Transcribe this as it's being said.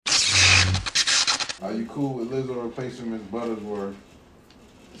Are you cool with Lizzo replacing Miss Butterworth?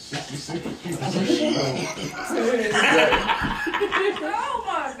 66 people saying no. Oh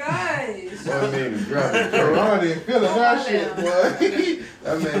my gosh. That man is dropping. Gerard ain't feeling that shit, boy.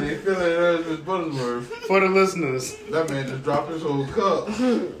 That man ain't feeling it as Miss Butterworth. For the listeners. That man just dropped his whole cup.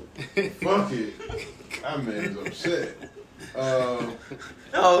 Fuck it. That man is upset. I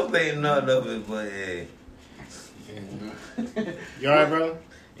don't think none of it, but yeah. You alright, bro?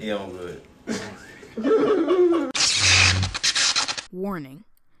 Yeah, I'm good. Warning.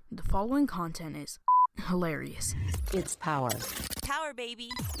 The following content is hilarious. It's power. Power, baby.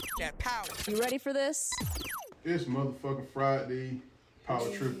 That power. You ready for this? It's motherfucking Friday. Power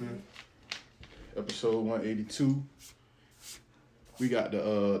Tripping. Episode 182. We got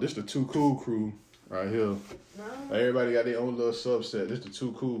this the Too Cool crew right here. No. Everybody got their own little subset. This the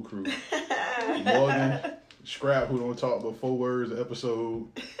Too Cool crew. Morgan, Scrap, who don't talk but 4 words an episode,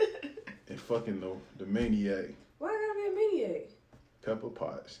 and fucking the maniac. Why I gotta be a maniac? Pepper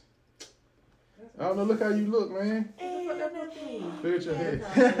Potts. I don't know, look how you look, man. Look at your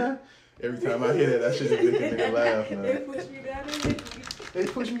head. Every time I hear that shit just make a nigga laugh, man. They push me down and make me. They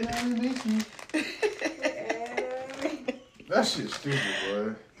push me down and make me. That shit's stupid,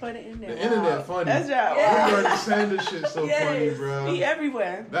 boy. For the internet. The internet funny. That's right. Yeah. Bernie Sanders shit so funny, bro. He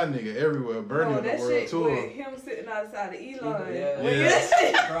everywhere. That nigga everywhere. Bernie on the world shit tour. with him sitting outside of Elon. Yeah. That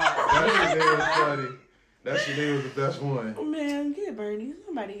shit there was funny. That shit there was the best one. Oh, man, get Bernie.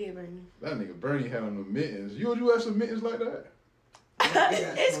 Somebody get Bernie. That nigga Bernie had on the mittens. You have some mittens like that?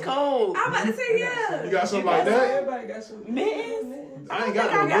 It's cold. I'm about to say, yeah. You got something like that? Everybody got some mittens. I ain't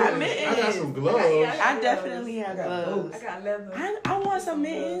got no mittens. I got some gloves. I definitely have gloves. I got leather. I want some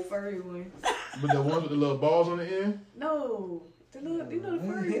mittens. Furry ones. But the ones with the little balls on the end? No. The little, you know, the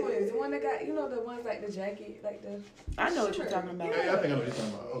furry ones. The one that got, you know, the ones like the jacket, like the. I know what you're talking about. Yeah, I think I know what you're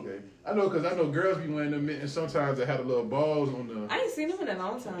talking about. Okay. I know because I know girls be wearing them mittens sometimes that have the little balls on the. I ain't seen them in a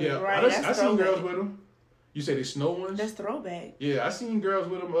long time. Yeah, right, I seen girls with them. You say they snow ones? That's throwback. Yeah, I seen girls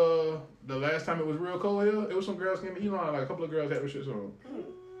with them. The last time it was real cold here, it was some girls came to Elon. Like a couple of girls had those shits on.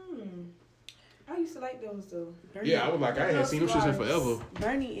 I used to like those though. Bernie, Yeah, I was like, I ain't seen them shits in forever.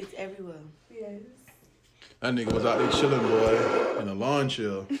 Bernie is everywhere. Yes. That nigga was out there chilling, boy, in a lawn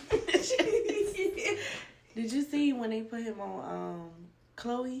chair. Did you see when they put him on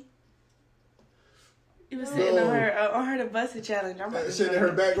Chloe? He was sitting on her the busted challenge. Sitting in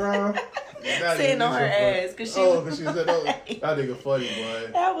her background. Sitting on her ass because she was she said, "Oh, that nigga funny,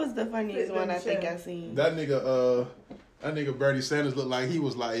 boy." That was the funniest one I think I seen. That nigga Bernie Sanders looked like he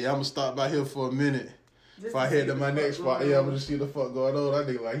was like, "Yeah, I'm gonna stop by here for a minute. If I head to my next spot, yeah, I'm gonna see the fuck going on." That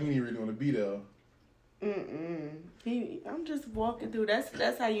nigga like he ain't really want to be there. I'm just walking through.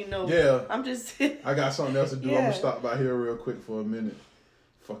 That's how you know. Yeah. I'm just. I got something else to do. Yeah. I'm gonna stop by here real quick for a minute.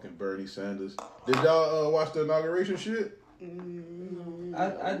 Fucking Bernie Sanders. Did y'all watch the inauguration shit?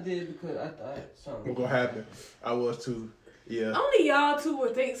 I did because I thought something What gonna happen? I was too. Yeah. Only y'all two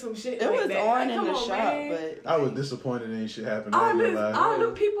would think some shit like that. It was on in the Come shop, man. but I was disappointed ain't shit happened. all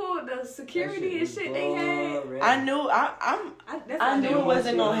them people, the security and shit they had. I knew I knew it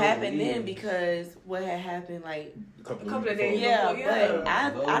wasn't gonna happen then because what had happened like a couple of days yeah, before,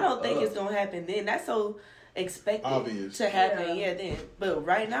 yeah. but I don't think it's gonna happen then. That's so expected obvious to happen, yeah. Then, but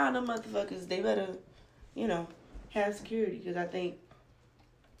right now, them motherfuckers, they better, have security because I think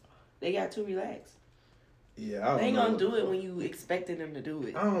they got too relaxed. Yeah, I don't they ain't know gonna do it when you expecting them to do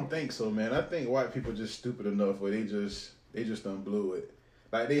it. I don't think so, man. I think white people just stupid enough where they just done blew it.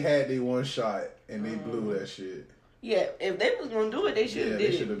 Like they had their one shot and they blew that shit. Yeah, if they was gonna do it, they should have did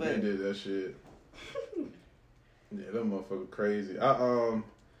it. They should have been did that shit. Yeah, that motherfucker crazy.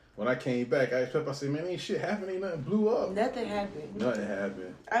 When I came back, I said, man, ain't shit happening. Ain't nothing blew up. Nothing happened. Nothing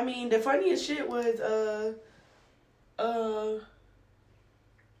happened. I mean, the funniest shit was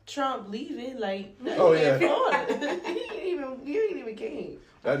Trump leaving. Like, oh yeah, he ain't even came.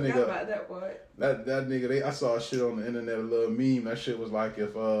 That nigga. About that part. That nigga. I saw shit on the internet, a little meme. That shit was like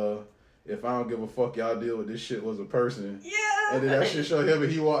if I don't give a fuck, y'all deal with this shit was a person. Yeah. And then that shit showed him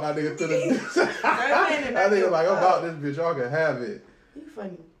and he walked out nigga through the. I think like I'm about this bitch. Y'all can have it. You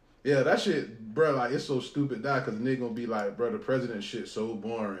funny. Yeah, that shit, bro. Like it's so stupid now because nigga gonna be like, bro, the president shit so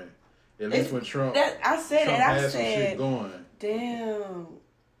boring. At least when Trump. I said Trump it. I had said, some shit going. Damn.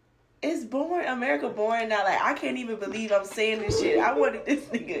 It's boring. America boring now. Like, I can't even believe I'm saying this shit. I wanted this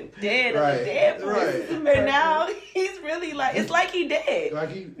nigga dead on the dead place. And now he's really like, it's like he dead. Like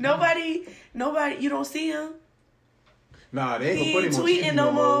he, nobody, you don't see him. Nah, they ain't gonna put him on tweeting TV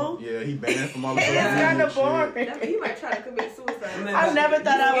no more. Yeah, he banned from all the It's kind of boring. He might try to commit suicide. I never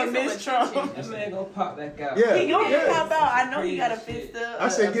thought I would miss Trump. That man gonna pop back out. Yeah, he gonna pop out. I know he got a fist up. I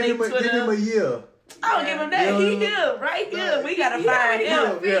said, give him a year. I don't give him that. He here, right here. We gotta find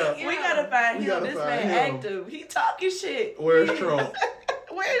him. Yeah. We gotta find We him. gotta This find man him. active. He talking shit. Where's Trump?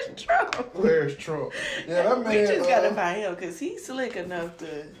 Where's Trump? Where's Trump? Yeah, that man. We just gotta find him because he's slick enough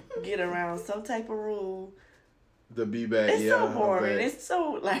to get around some type of rule. The be back. It's yeah, so boring. okay. It's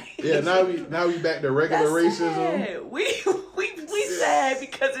so like. Yeah, now we back to regular That's racism. sad. We sad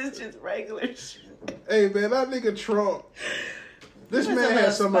because it's just regular shit. Hey man, that nigga Trump. This He was man a had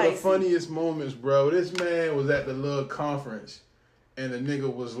little some of the spicy. funniest moments, bro. This man was at the little conference, and the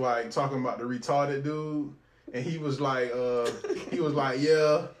nigga was like talking about the retarded dude, and he was like,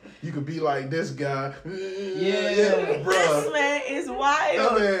 yeah, you could be like this guy. Yeah, bro. This man is wild.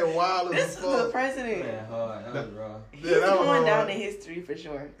 That man wild as This is fuck. the president. Man, hard. That was raw. He's Yeah, that was going down hard. in history for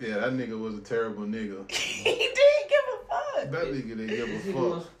sure. Yeah, that nigga was a terrible nigga. He didn't give a fuck. That nigga didn't give Is he the a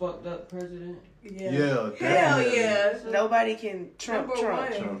most fuck. fucked up president? Yeah, Hell definitely. yeah. Nobody can Trump. Number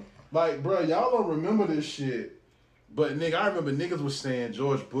one. Like, bro, y'all don't remember this shit. But nigga, I remember niggas was saying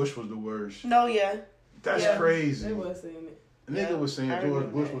George Bush was the worst. No, yeah. That's Yeah. crazy. They was saying it. Nigga Yeah, was saying I George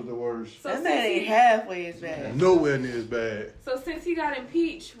remember Bush that. was the worst. So That since man ain't he, halfway as bad. Nowhere near as bad. so since he got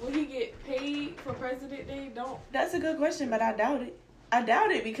impeached, will he get paid for President Day? Don't. That's a good question, but I doubt it. I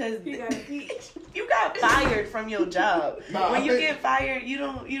doubt it because He got impeached. you got fired from your job. Nah, when I you think- get fired, you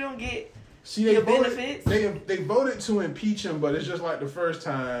don't get. See, they Your voted, benefits? They voted to impeach him, but it's just like the first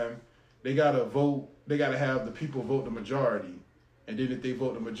time. They gotta vote. They gotta have the people vote the majority, and then if they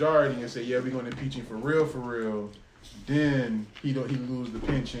vote the majority and say, "Yeah, we're gonna impeach him for real," then he lose the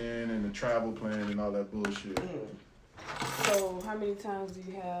pension and the travel plan and all that bullshit. So how many times do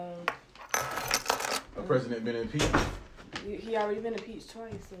you have? A president been impeached, He already been impeached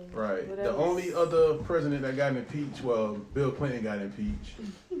twice. So right? what The else? only other president that got impeached, well, Bill Clinton got impeached,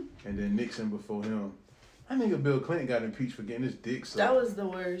 and then Nixon before him. I think Bill Clinton got impeached for getting his dick sucked. That was the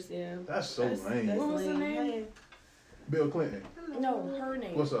worst. Yeah. That's so lame. That's What was her lame. name? Bill Clinton. No, her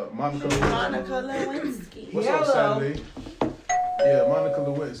name. What's up, Monica Lewinsky? Monica Lewinsky. What's up, Saturday? Yeah, Monica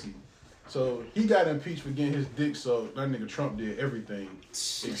Lewinsky. So he got impeached for getting his dick sucked. That nigga Trump did everything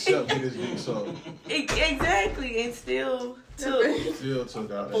except get his dick sucked. Exactly, and still took Still took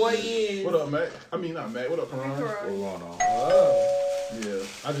out that 4 shit. years. What up, Matt? I mean, not Matt. What up, Karan? What's going on? Yeah,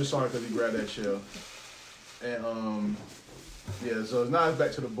 I just saw it because he grabbed that shell. And yeah, so now it's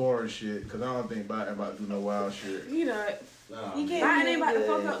back to the boring shit because I don't think Biden about to do no wild shit. You know, He Biden can't ain't about to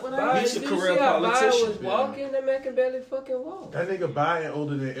fuck good. up with Biden, us. He's a did you career see how Biden politician. was walking? That man can barely fucking walk. That nigga Biden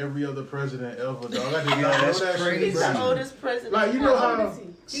older than every other president ever, dog. I did not know that's that crazy. shit. He's bro. the oldest president. Like, you know How old how is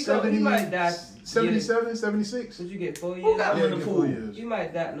he? He might die. 77, 76? Did you get 4 years? Who got Yeah, him in the get 4 pool? years. He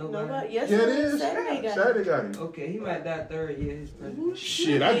might die. Nobody. Nobody. Yeah, it Yesterday, is. Saturday got Saturday got him. Okay, he might die 3rd year. His president.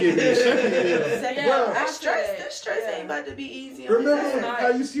 Shit, I give you a second year. Second, Yeah, that after stress, that, that stress yeah. ain't about to be easy. On Remember his not. how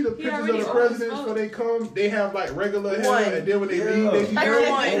you see the He pictures of already the owns presidents vote. before they come? They have like regular hair, One. and then when they Yeah. leave, they be I gray.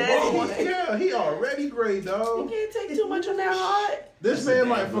 can't one. Yeah, he already gray, You dog. can't take too much on that hard. This man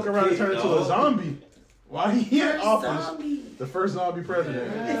might fuck around and turn into a zombie. While he in office, Zombie. the first zombie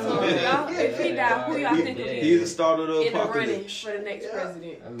president. So y'all, if he died, who y'all think will He's the be start of the in the running apocalypse. for the next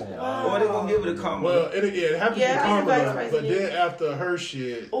president? I mean, Or they gonna give it a comment. Well, it happened Yeah, to he's the vice Kamala, but president. then after her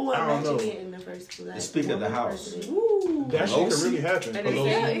shit, Oh, I don't imagine know. getting the first black The Speaker of the woman House. president. Ooh. That shit could Pelosi? really happen. And they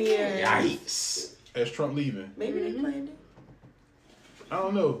Pelosi, said, yeah. Yikes. as Trump leaving. Maybe they planned it. I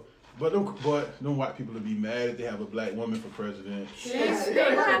don't know. But them white people would be mad if they have a black woman for president. Yes, A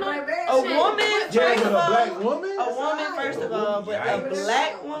woman, Yeah, first but of a all. black woman? A woman, first of all, but a Yikes.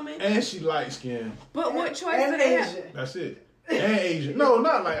 black woman. And she light skinned. But what choice do they have? That's it. And Asian. No,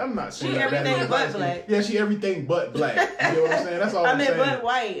 not like, I'm not saying She that everything that but light-skinned. black. Yeah, she everything but black. You know what I'm saying? That's all I I'm mean, saying. but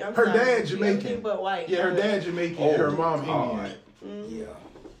white. I'm Her sorry. dad She Jamaican. everything but white. Yeah, her dad Jamaican and her mom God. Indian. Yeah.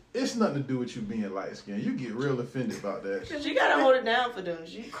 It's nothing to do with you being light skinned. You get real offended about that. She gotta hold it down for them.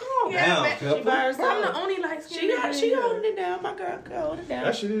 She Down, She Pepper. by I'm the herself. only light She holding it down. My girl can hold it down.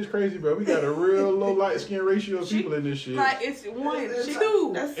 That shit is crazy, bro. We got a real low light skin ratio of people in this shit. Like it's one,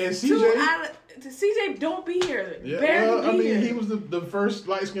 two. That's And Two CJ, out of CJ don't be here. yeah, Barely well, I be mean, here. he was the first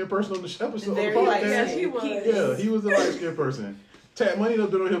light skinned person on the episode. Very of the light podcast. Yeah, he was. Yeah, he was the light skinned person. Tat Money done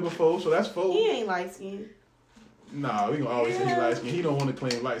been on here before, so that's four. He ain't light skinned. Nah, we gonna always say he light skin. He don't want to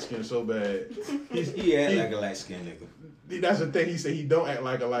claim light skin so bad. He act like a light skinned nigga. That's the thing. He said he don't act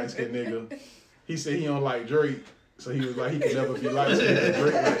like a light skinned nigga. He said he don't like Drake, so he was like he could never be light skinned.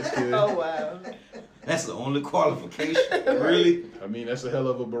 Drake light skinned. Oh wow. That's the only qualification. Really? I mean, that's a hell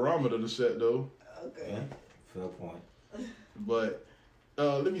of a barometer to set though. Yeah. Fair point. But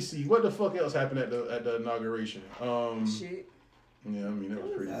let me see. What the fuck else happened at the inauguration? Shit. Yeah, I mean that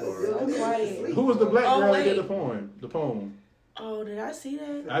was pretty Real boring. quiet. Who was the black Oh, girl that wait. did the poem? The poem. Oh, did I see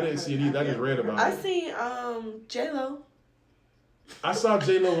that? I didn't see it either. I just read about I it. seen J-Lo. I saw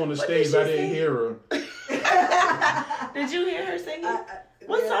J-Lo on the stage. I didn't hear her. Did you hear her singing?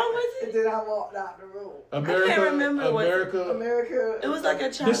 What song was it? And then I walked out the room. America, I can't remember America. It was like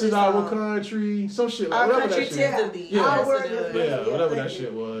a Chinese This is our song. country. Some shit like Our whatever country that shit. tends to be. Yeah, whatever that thank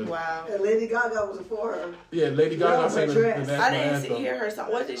shit was. Wow. And Lady Gaga was before her. Yeah, Lady Gaga sang the national I didn't anthem. hear her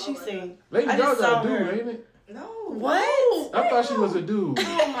song. What did she sing? Lady I just Gaga saw a dude, her. ain't it? No. What? I thought she was a dude.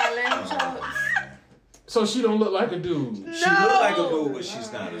 Oh, my lamb chops. So she don't look like a dude. No. She look like a dude, but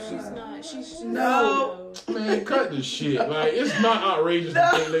she's not a dude. She's not. She's No. Man, cut this shit. Like, it's not outrageous to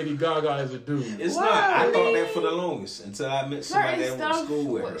think Lady Gaga is a dude. It's Why? not. I I thought mean- that for the longest until I met somebody certain that went to stuff. school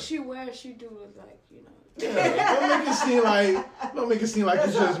with her. What she wears, she do look like, you know. Yeah, don't make it seem like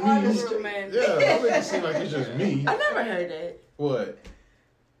it's just me. Romantic. Yeah, don't make it seem like it's just me. I never heard that. What?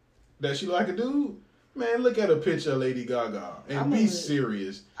 That she like a dude? Man, look at a picture of Lady Gaga and be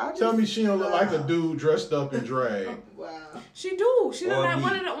serious. Tell me she don't look like a dude dressed up in drag. Wow. She do. She look Or like me.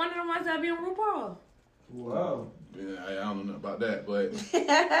 one of the ones that be on RuPaul. Wow. Yeah, I don't know nothing about that, but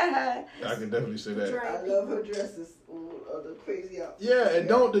I can definitely say that. I love her dresses. The crazy outfits. Yeah, and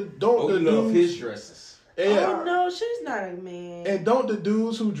don't the Oh, you love dudes, his dresses. yeah, Oh no, she's not a man. and don't the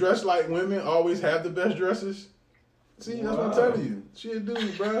dudes who dress like women always have the best dresses? See, that's what I'm telling you. She a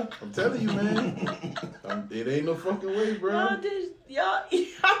dude, bro. I'm telling you, man. It ain't no fucking way, bro. Y'all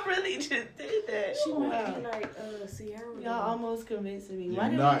really just did that. She might Wow. be like Sierra. Y'all almost convinced me. You're Why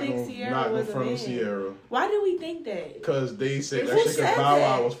did not we think gonna- Sierra not was a front man? of Sierra. Why did we think that? Cause they said that Who shit said cause Bow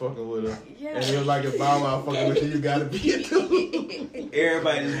Wow that? was fucking with her. Yeah. And it was like if Bow Wow fucking with you, you gotta be a dude.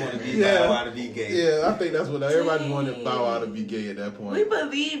 Everybody just want to be Yeah. Bow Wow to be gay. Yeah, I think that's what everybody wanted Bow Wow to be gay at that point. We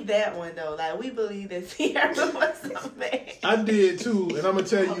believe that one though. Like we believe that Sierra was a man. I did too, and I'm gonna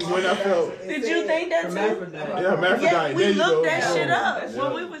tell you when I felt. Did you think that too? Hermaphrodite. Yeah, hermaphrodite. Yeah, there we you looked go. that shit up Yeah.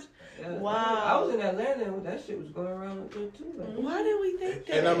 when we was. Yeah. Wow. I was in Atlanta and that shit was going around up there too. Like, Why did we think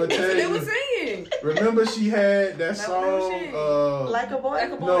that? And I'm gonna That's tell what they was you. saying. Remember she had that That's what they was song. Like a boy.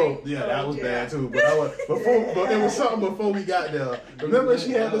 Like a boy. No, yeah, that was bad too. But I was before. But there was something before we got there. Remember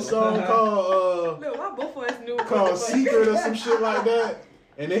she had the song called Look, why both of us knew called Secret or some shit like that.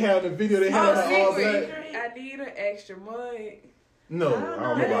 And they had the video. They had her all black. I need an extra money. No, I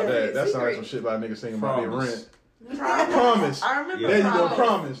don't know about that. That sounds like some shit about niggas singing about their rent. Promise. I remember. There you go, Promise.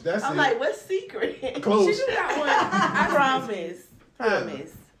 promise. That's I'm it. like, what's secret? Close. She got one. I Promise.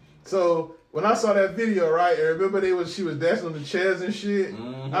 Promise. So when I saw that video, right, and remember she was dancing on the chairs and shit.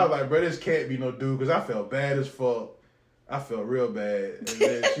 Mm-hmm. I was like, bro, this can't be no dude, because I felt bad as fuck. I felt real bad, and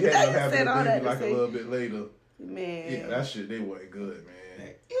then she had to have Said all a that baby to like a say- little bit later. Man. Yeah, that shit they wasn't good,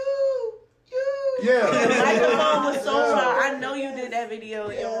 man. The Yeah. microphone was so loud. I know you did that video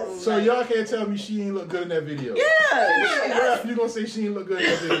in your room. So y'all can't tell me she ain't look good in that video. Yeah. Yeah, you gonna say she ain't look good in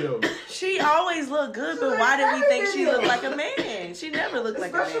that video? She always looked good, but why did we think she looked like a man? She never looked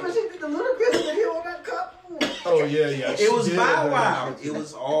like a Especially when man. she did the Ludacris video on that couple. Oh yeah. It she was did Bow that Wow. shit. It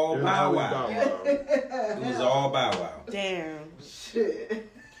was all It was Bow always Wow. Bow Wow. It was all Bow Wow. Damn. Shit.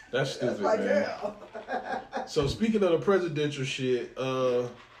 That's stupid, Like, man. girl. So speaking of the presidential shit,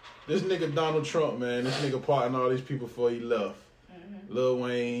 this nigga Donald Trump, man, this nigga pardoned all these people before he left. Lil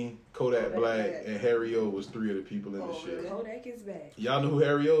Wayne, Kodak Black, and Harry O was three of the people in the shit. Kodak is back. Y'all know who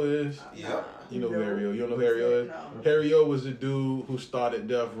Harry O is? Yep. You know who Harry O. You don't know who Harry O is? No. Harry O was the dude who started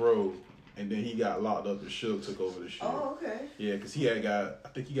Death Row, and then he got locked up and Suge took over the shit. Oh, okay. Yeah, because I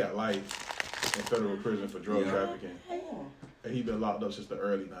think he got life in federal prison for drug trafficking. Oh. And he been locked up since the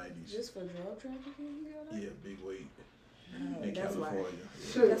early 90s. Just for drug trafficking? Yeah, big weight Oh, in that's why.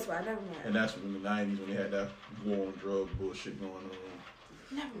 California. That's why. Never mind. And that's in the 90s when they had that war on drug bullshit going on.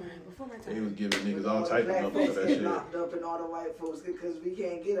 Never mind. Before my They time. was giving niggas all type of Black numbers folks for that get shit. locked up and all the white folks because we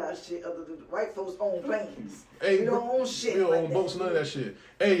can't get our shit other than the white folks own planes. Hey, We don't own shit. We don't like own that. boats, none of that shit.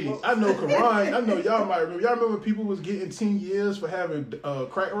 Hey, I know Karan, I know y'all might remember. Y'all remember people was getting 10 years for having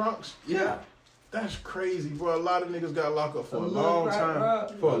crack rocks? Yeah. That's crazy, bro. A lot of niggas got locked up for a little long crack time.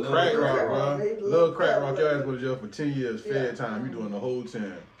 rock. For a Little crack crack rock, rock. bro. Little Little crack crack rock, rock. your ass go to jail for 10 years, Yeah. fed time. You doing the whole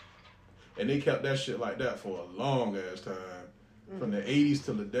time. And they kept that shit like that for a long ass time. From the 80s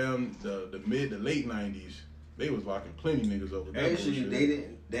to the mid to late 90s. They was locking plenty niggas over that Actually, bullshit. they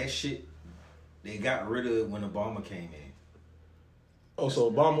didn't. That shit, they got rid of it when Obama came in. Oh, so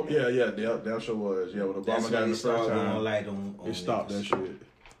Obama, yeah, that sure was. Yeah, when Obama That's got when in they the first started time. going light on It stopped that niggas. shit.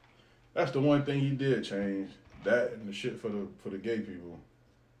 That's the one thing he did change. That and the shit for the gay people.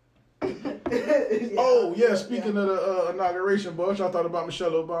 Yeah. Oh yeah, speaking of the inauguration, boy, what y'all thought about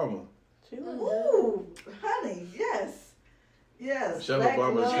Michelle Obama? Ooh, honey, yes. Michelle Black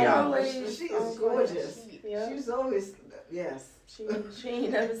Obama, love. she She always is gorgeous. Yeah. She's always Yes. She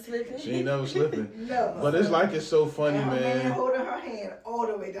ain't never slipping. She ain't never slipping. Never. But it's like it's so funny, and her man man. holding her hand all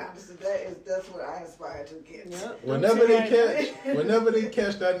the way down. So that's what I aspire to get. Yep. Whenever they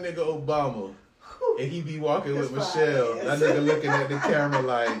catch that nigga Obama, and he be walking with Michelle, that nigga looking at the camera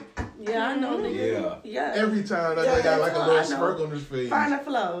like. Yeah, I know. Yeah. Every time that nigga got like a little smirk on his face. Find a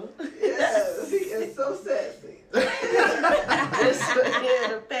flow. Yes, he is so sassy. The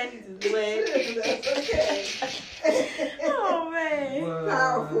panties is wet. That's okay. Oh man.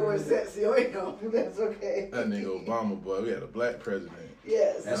 Powerful and sexy on him. That's okay. That nigga Obama, boy, we had a black president.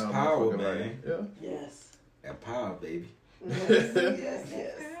 Yes. That's Nah, power, motherfucking man. right. Yeah. Yes. That power, baby. Yes.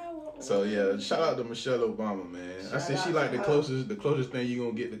 So yeah, shout out to Michelle Obama, man. I say she like the closest thing you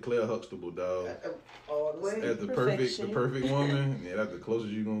gonna get to Claire Huxtable, dog. All the way. As the perfect woman, yeah, that's the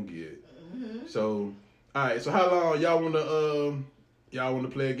closest you gonna get. Mm-hmm. So, all right. So how long y'all wanna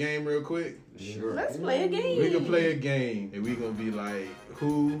play a game real quick? Sure. Let's play a game. We can play a game, and we gonna be like,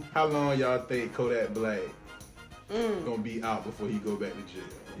 how long y'all think Kodak Black gonna be out before he go back to jail?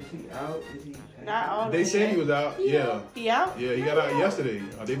 Is he out? Is he? Not all They said he was out. Yeah. He out? Yeah, he got out yesterday.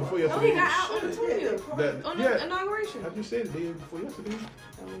 Or day before Oh, yesterday. he got out on the 20th. On the inauguration. I just said it day before yesterday.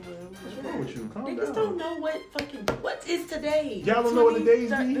 What's wrong with you? Calm Niggas down. don't know what is today. Y'all don't know what the days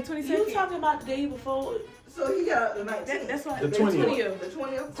The be? 22nd. You talking about the day before? So he got out the 19th. That's why The 20th. The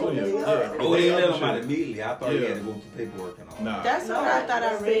 20th? 20th, yeah. Oh, they let him out immediately. I thought he had to go through paperwork and all. Nah. That's what I thought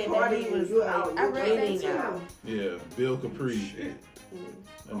I read that he was like, I read that too. out. Yeah, Bill Capri.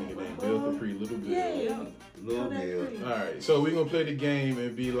 That nigga named Bill Capri, Little Bill. Yeah. Little Bill. Alright, so we're gonna play the game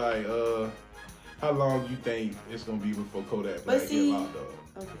and be like, how long you think it's gonna be before Kodak Black get locked up?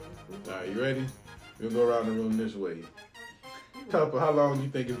 Okay. Alright, you ready? We'll go around the room this way. Tupper, how long you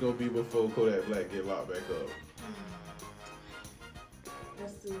think it's gonna be before Kodak Black get locked back up?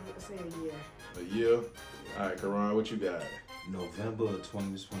 Let's say a year. A year? Alright, Karan, what you got? November of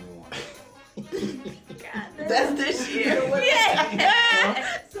 2021. That's this year. Yeah.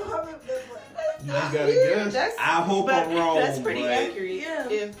 So how many? You just gotta guess. I hope I'm wrong. That's pretty but accurate. Yeah.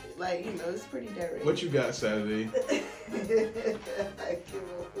 If it's pretty direct. What you got, Saturday? I give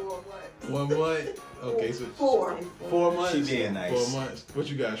her 4 months. 1 month? Okay, so 4. 4 months? She being nice. 4 months. What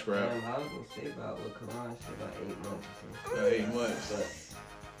you got, Scrap? I was gonna say about what Karan said about 8 months or something. 8 months. But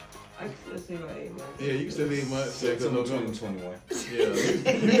I can still say about 8 months. Yeah, you can say 8 months. September November. 2021.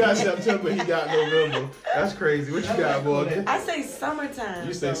 Yeah, you got September, he got November. That's crazy. What you got, boy? I say summertime.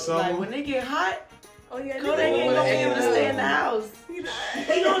 You say though. summer? Like when they get hot, Oh yeah. Kodak ain't gonna be able to stay in the house. He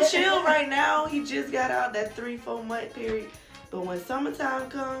He gonna chill right now. He just got out that 3-4 month period. But when summertime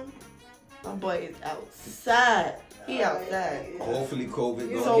comes, my boy is outside. He outside. Hopefully COVID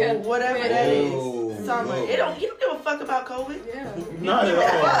goes. So whatever that Oh, is, summer. no. He don't give a fuck about COVID. Yeah. Not at all.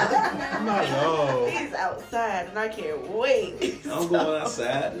 Not at all. He's outside, and I can't wait. I'm going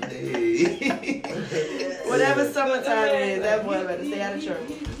outside today. Whatever summertime is, that boy better stay out of church.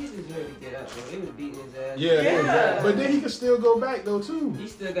 He deserved to get out there. They was beating his ass. Yeah. But then he can still go back, though, too. He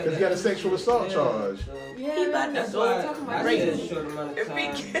still got Because he got a sexual assault charge. So Yeah. He about to that's go why talking about I rape. said a short amount of If time. we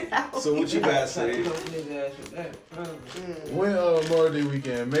get out. So what you got, say? Come his ass with that. Probably. When Memorial Day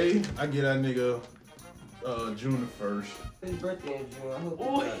weekend, May, I get that nigga June the 1st. His birthday in June. I hope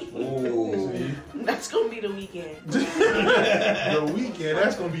Ooh. Oh. See? That's gonna be the weekend. The weekend,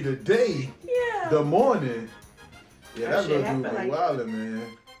 that's gonna be the day. Yeah. The morning. Yeah, That that shit little dude happen be like- wildin', man.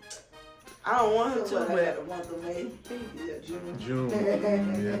 I don't want him So to, what, I got but the month of May. Yeah, June. June.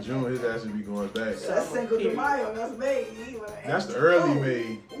 Yeah, June, his ass should be going back. That's Cinco de Mayo. That's May. That's the early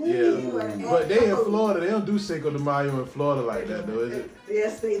May. Yeah. But they in Florida, they don't do Cinco de Mayo in Florida like that, though, is it?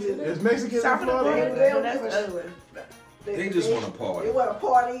 Yes, they do. Is Mexicans South in of the Florida? border, They don't that's give a the other one. They just want to party. They want to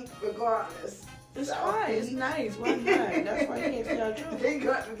party regardless. It's So, fine. It's nice. Why not? That's why you can't tell drunk. They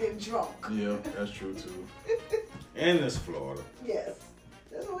got to get drunk. Yeah, that's true, too. And it's Florida. Yes.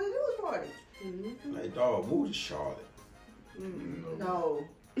 That's what they do is party. Like, dog, move to Charlotte. No.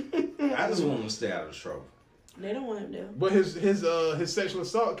 I just want him to stay out of trouble. They don't want him there. But his sexual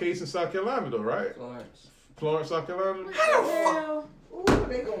assault case in South Carolina, though, right? Florence, South Carolina? Hell. Ooh,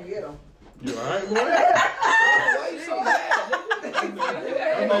 they gonna get him. You alright, boy? Why you so mad?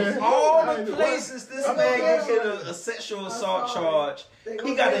 Of all the places this man can get a sexual assault charge,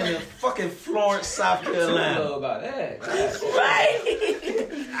 he got it in fucking Florence, South I don't know Carolina. about that. Right.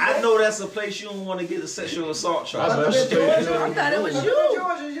 I know that's a place you don't want to get a sexual assault charge. I I thought it was you.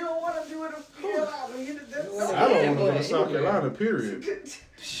 Georgia, you don't want to do it. I don't want to go to South Carolina, period.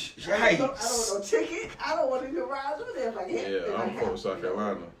 I don't want no ticket. I don't want to even ride over there if I can. Yeah, I'm from South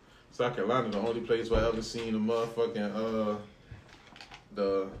Carolina. South Carolina, the only place where I ever seen the motherfucking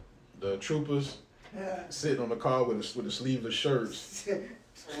the troopers sitting on the car with the sleeveless shirts.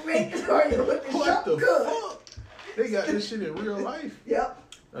 What the fuck? They got this shit in real life. Yep.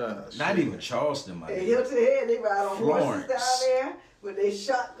 Not even Charleston, my And nigga. hill to the head, they ride on Florence. horses down there with their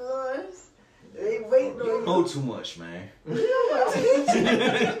shotguns. They waiting on You know too much, man.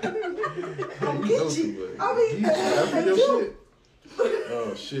 I'll get you. I mean, After your shit.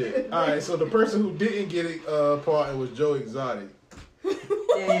 Oh shit! All right, so the person who didn't get it part was Joe Exotic. He's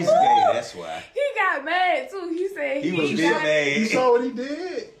gay, that's why. He got mad too. He said He was big got You mad. saw what he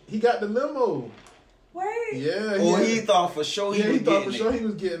did? He got the limo. Wait. Yeah. Or he thought for sure he Yeah, he was thought getting for sure it. he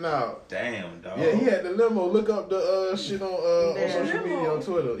was getting out. Damn, dog. Yeah, he had the limo. Look up the shit on social media on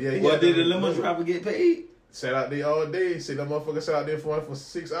Twitter. Yeah, he Well, had did the limo driver get paid? Sat out there all day. See that motherfucker sat out there for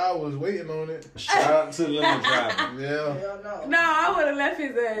 6 hours waiting on it. Shout out to the limo driver. Yeah. Hell no. No, I would have left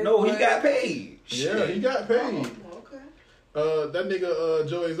his ass. No, he but- got paid. Yeah, he got paid. Okay. That nigga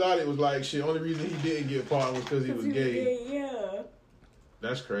Joe Exotic was like, shit, only reason he didn't get part was because he was gay. Yeah.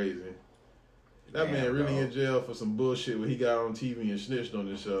 That's crazy. That Damn, man really dog. in jail for some bullshit when he got on TV and snitched on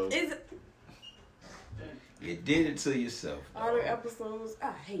this show. Is You did it to yourself. all the episodes?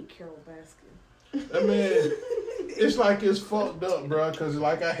 I hate Carol Baskin. That man, it's like it's fucked up, bro. Cause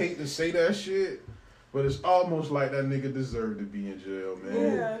like I hate to say that shit, but it's almost like that nigga deserved to be in jail,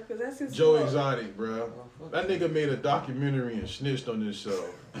 man. Yeah, because that's his Joe fault. Exotic, bro. That nigga made a documentary and snitched on this show.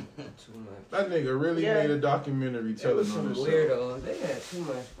 Too much. That nigga really Yeah. made a documentary It telling was on some this show. weirdos. They had too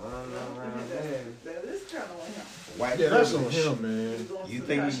much fun around there. That is kind of on him. White Yeah, that's on privilege. him, man. You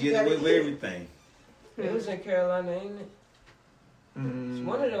think you get away with everything? It was in Carolina, ain't it?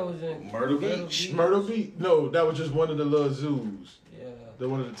 One of those was in Myrtle Beach. Myrtle Beach? No, that was just one of the little zoos. Yeah. The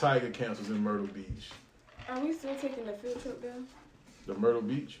one of the tiger camps was in Myrtle Beach. Are we still taking the field trip there? The Myrtle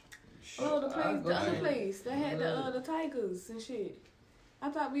Beach? Oh, the place, I'll the go other there. place that had the tigers and shit. I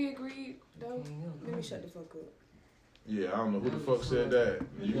thought we agreed though. Let me shut the fuck up. Yeah, I don't know who the fuck said that.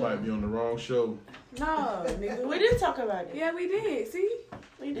 You might be on the wrong show. No, nigga. We did talk about it. Yeah, we did. See?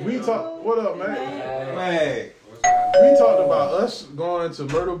 We did. We talk. What up, man? Hey, We talked about us going to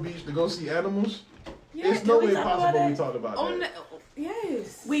Myrtle Beach to go see animals. Yeah, It's no did we way talk about possible we that? talked about on that. the,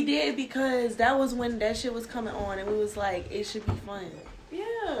 yes. We did because that was when that shit was coming on, and we was like, it should be fun. Yeah.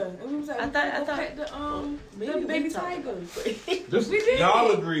 And we was like, I thought- pet the maybe the we baby talked tigers. This, We did.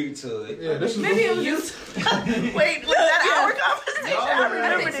 y'all agreed to it. yeah, this is Maybe it was You- just. Wait, was that our conversation? Y'all I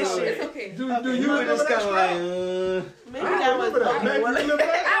remember agreed this to shit. It's okay. Do You you were remember just that? kind of like, Maybe I that was remember that. Mac, you remember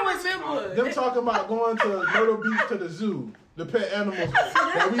that? I remember. Them talking about going to Myrtle Beach to the zoo, the pet animals.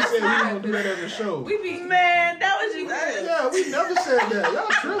 And we said we didn't gonna do that as a show. We be Man, that was you guys. Yeah, we never said that. Y'all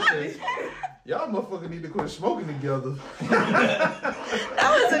tripping. Y'all motherfuckers need to quit smoking together.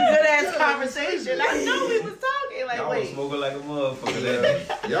 That was a good ass conversation. I know we was talking. Like, y'all was wait, smoking like a motherfucker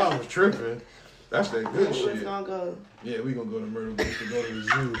that day. Y'all was tripping. That's that good who was shit. gonna go? Yeah, we gonna go to Myrtle Beach to go to the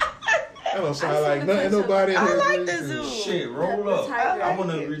zoo. That don't sound I like saw the nothing picture. nobody in I here like agrees the to. zoo. Shit, roll The up. tiger. I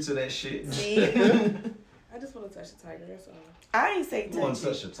want to agree to that shit. See, I just want to touch the tiger. That's all. I ain't say You want touch to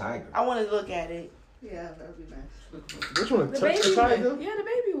it. touch a tiger? I want to look at it. Yeah, that'd be nice. Which one? The Touch baby the tiger? one. Yeah, the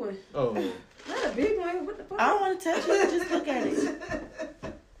baby one. Oh, Not a big one. What the fuck? I don't want to touch it. Just look at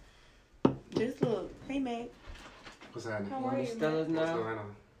it. Just look. Hey, Meg. What's happening? How You are on the you, Stellas man? What's now? going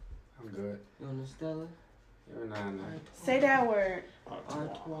on? I'm good. You on the Stella? Every now and then. Say that word.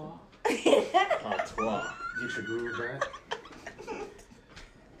 Artois. Artois. Get your groove back.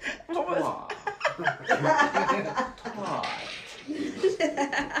 Twat.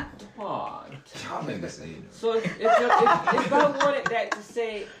 Twat. Y'all niggas say it. So if I wanted that to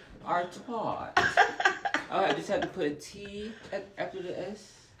say Artois, I just have to put a T after the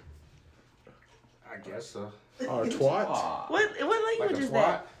S. I guess so. Artois? What Like language a is twat.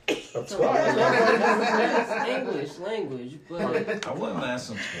 that? That's English language, but I wouldn't mind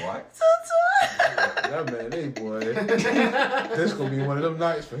some twat. That man, hey boy. This gonna be one of them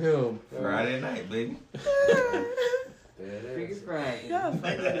nights for him. Friday night, baby. There it Freaky is. Friday. Y'all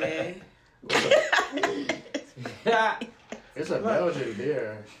funny, man. It's a Belgian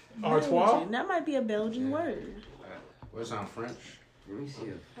beer. Artois? That might be a Belgian word. Well, it's on French. Let me see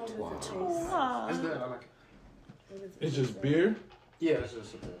a How does it twat. taste? Aw. It's good. I like it. It's just beer? Yeah, it's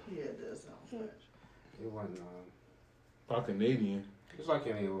just a beer. Yeah, it does sound French. It wasn't. Or Canadian? It's like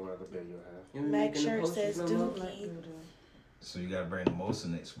any other beer you'll have. You Mac making the shirt posters says no more? Dookie. So you gotta bring the Mosa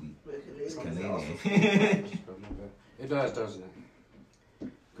next week. But It's Canadian is Canadian. But not bad. It does, doesn't it?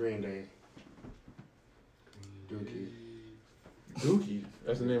 Green Day. Dookie. Dookie.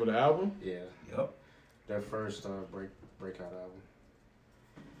 That's the name of the album? Yeah. Yup. Their first breakout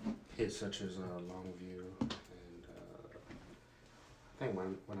album. Hits such as Longview and I think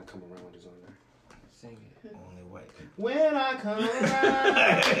when I Come Around is on there. Sing it. Only white people. When I come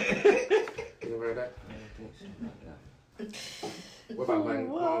around. You ever heard that? I don't think so. What about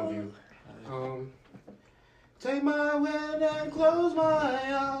Longview? Take my hand and close my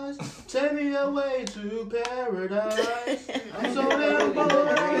eyes. Take me away to paradise. I'm so damn bored. I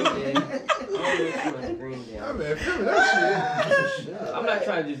mean, feel that shit. I'm not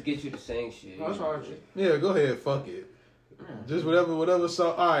trying to just get you to sing shit. No, that's hard shit. Yeah, go ahead. Fuck it. Just whatever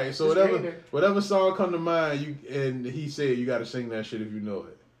song. All right, so Just whatever song come to mind, you and he said you got to sing that shit if you know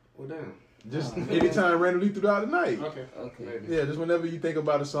it. Well, damn. Just anytime randomly throughout the night. Okay. Maybe. Yeah, just whenever you think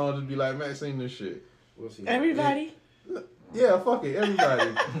about a song, just be like, man, sing this shit. We'll see. Everybody. Yeah, fuck it.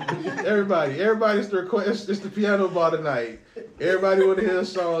 Everybody. Everybody's the request. It's the piano bar tonight. Everybody want to hear a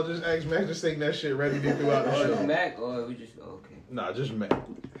song. Just ask Mac to sing that shit randomly throughout the Or show. it's Mac, or we just okay. Nah, just Mac.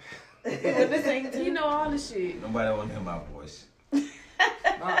 You know all the shit. Nobody want to hear my voice.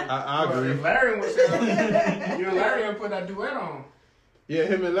 I agree. Larry was you and Larry would put that duet on. Yeah,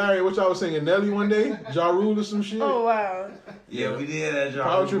 him and Larry, what y'all was singing, Nelly one day? Ja Rule or some shit? Oh, wow. Yeah, we did that job.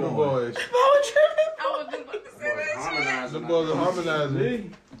 Power Tripping Boys. Power Tripping. I was just about to say that shit. The boys are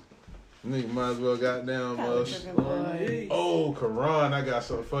harmonizing. Nigga might as well goddamn Power Tripping Boys. Oh, Karan, I got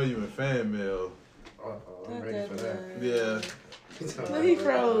something for you in fan mail. I'm ready for that. Yeah. Well, he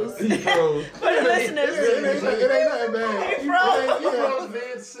froze. He froze. For the listeners. It ain't nothing bad. He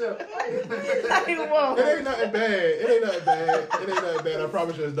froze. It ain't nothing bad. It ain't nothing bad. I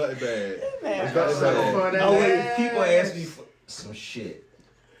promise you it's nothing bad. It's nothing bad. People ask me for some shit.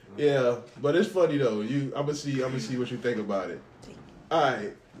 Yeah, but it's funny though. I'm gonna see what you think about it.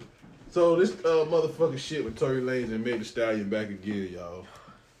 Alright. So this motherfucking shit with Tory Lanez and Meg Thee Stallion back again, y'all.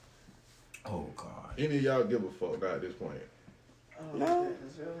 Oh God. Any of y'all give a fuck now at this point? No.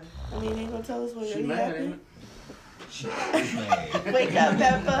 I mean, they gonna tell us what She really mad, happened. ain't She mad. Wake up,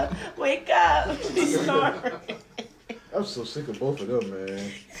 Peppa. Wake up. She's snoring. I'm so sick of both of them,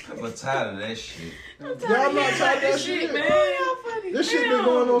 man. I'm tired of that shit. Y'all not tired of that shit, man. This shit been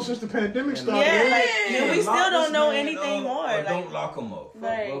going on since the pandemic started. Yeah, man. like, and we still Lock don't this know man anything up more. or Like, don't lock him up.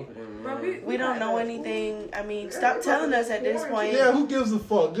 right. Bro, We don't know anything. I mean, stop telling us at this point. Yeah, who gives a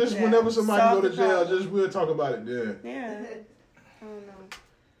fuck? Just Yeah. whenever somebody Solve go to the jail, problem. just we'll talk about it then. Yeah. I don't know.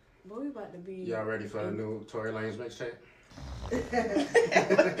 Boy, we about to be. Y'all ready for the new Tory Lanez mixtape?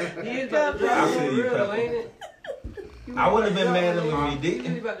 He about to drop I one feel you, real, Pepper. ain't it? I would have been mad if he He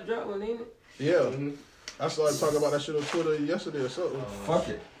didn't. about to drop one, ain't it? Yeah. I started talking about that shit on Twitter yesterday or something. Fuck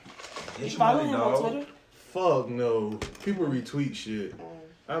it. You Get your follow money, him dog. on Twitter? Fuck no. People retweet shit.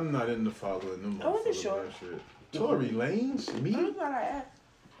 I'm not into following them. I wasn't motherfuckers sure. and shit. Tory Lanez? Me? I'm glad I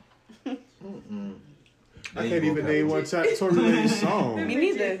asked. I can't even name one Tory Lanez song. Me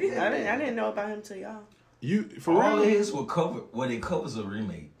neither. I didn't know about him till y'all. You for All real? his were cover. Well, it covers a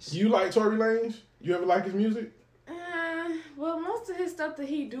remake. You like Tory Lanez? You ever like his music? Well, most of his stuff that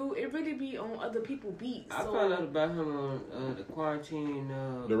he do, it really be on other people's beats. I So, found out about him on the quarantine.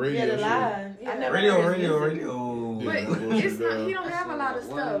 The radio Yeah, the show. live. Yeah. I never Radio. heard his music. Yeah, but bullshit, it's not. He girl. don't have a lot of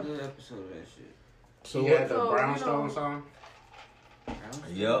One stuff. little episode of that shit. So He had what? the So, Brownstone you know. song.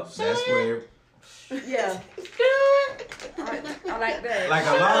 Yep, that's where. Yeah. I like that. Like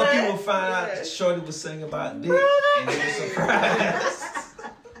a lot of people find out Shorty was singing about dick and they were surprised.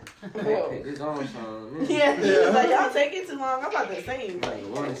 Pick his own song. Yeah, he was like, y'all taking too long. I'm about to sing. Like,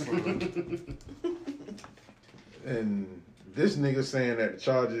 one song. And this nigga saying that the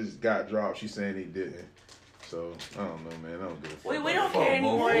charges got dropped. She's saying he didn't. So I don't know, man. I don't give a fuck. We don't Fuck care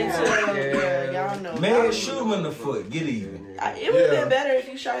anymore both. until y'all know. Man, shoot him in the foot. Get even. It would have Yeah. been better if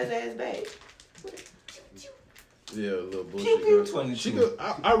you shot his ass back. Yeah, a little Pew, pew, bullshit. 22. She could,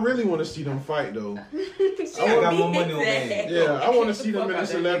 I really want to see them fight though. I got more money on that. Yeah, I want to see them in a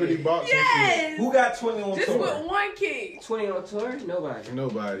celebrity boxing. Yes. Who got 20 on Just tour? with one kick. 20 on tour? Nobody. Shit.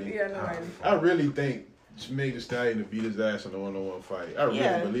 Nobody. Yeah, nobody. I really think Meg Thee Stallion to beat his ass in a one-on-one fight. I really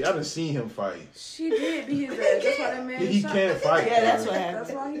Yeah. believe. I done seen him fight. She did beat his ass. That's why that man He shot can't her. fight. Yeah, that's what happened.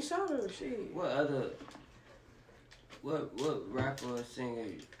 That's why he shot her. Shit. What other... What rapper or singer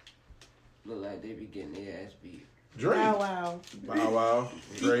look like they be getting their ass beat? Drake. Wow, wow. Bow Wow.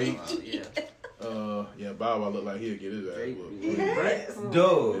 Drake. Yeah. Yeah, Bow Wow look like he'll get his ass Drake whooped. be Yes.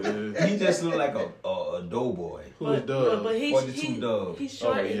 Dub. He just look like a doughboy. Who's Dub? But he's 42 Dub. he's Oh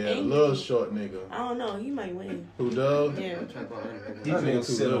short and yeah, angry. little short nigga. I don't know. He might win. Who Dub? Yeah. I'm trying to go under. He That nigga gonna too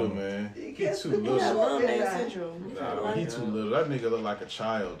sit little, on. man. He He gets too the He little. got short little man guy. syndrome. Nah, he too little. That nigga look like a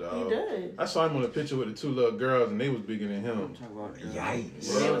child, He dog. does. I saw him on a picture with the two little girls, and they was bigger than I'm him. talking about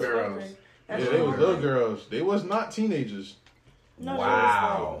Yikes. They was girls. fucking- Yeah, That's they was what- little girls. They was not teenagers. No,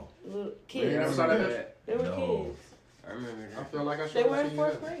 Wow. they was like little You never kids. saw that? They were No. kids. I remember I that. feel like I should. They were in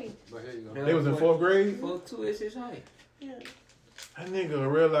 4th grade. But here you go. They was in 4th grade? 4'2" is his height. Yeah. That nigga a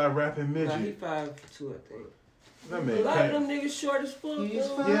real life rapping Nah, he midget. 5'2", I think. That A man lot of can't. them niggas short as fuck, though.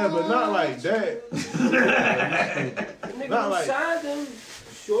 Yeah, but not like that. Nigga Not don't like- size them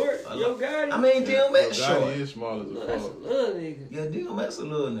short. Yo, Gotti. I mean, DMX Gotti short. is small as Look, a that's a fuck. little nigga. Yeah, DMX a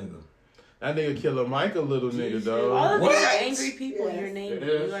little nigga. That nigga Killer Mike a little nigga, All dog. of What? these are angry people. Your name, It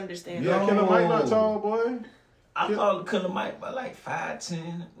is. you understand? Yeah, No. Killer Mike not tall, boy. I thought Killer Mike by like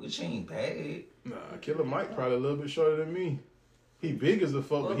 5'10", which ain't bad. Nah, Killer Mike probably a little bit shorter than me. He big as a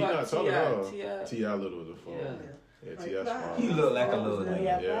fuck, What but he about not tall at all. T.I.? T.I. little as a fuck. Yeah. Yeah, T.I. small. He look like a little Oh, nigga.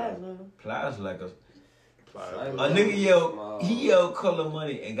 yeah, Yeah. Plies like a Plies. A nigga yelled, he yelled Color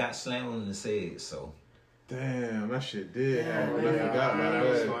Money and got slammed in the head, so. Damn, that shit did happen. Yeah, I forgot that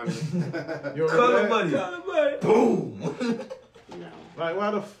was about funny. that. You remember Color that? Money, Color Money. boom. No. Like,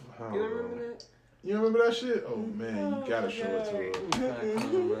 why the f... I don't You know. remember that? You remember that shit? Oh, man, you gotta show it to her.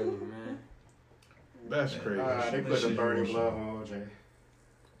 Color Money, man. That's crazy. They put the burning glove on OJ.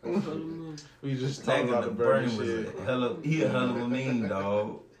 Color Money. We just talking about Nigga, the the Bernie Bernie was shit. he a hell of a mean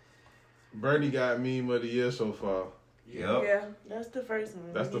dog. Bernie got meme of the year so far. Yep. Yeah, that's the first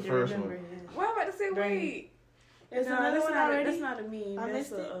one. That's We the need to first remember one. it. Why am I about to say wait? There's No, another that's one not a- already. That's not a meme. I That's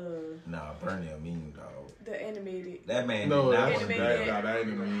missed it. Nah, Bernie a mean dog. The animated. That man No, did not that's want to that, be that ain't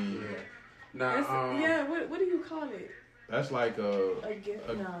a meme. That's, Now, yeah. What do you call it? That's like A gift?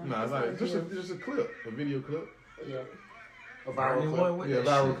 No, nah, it's not like just a clip, a video clip. yeah. A Bernie viral one clip. with Yeah, that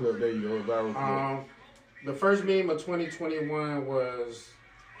viral shit. clip. There you go, a viral clip. The first meme of 2021 was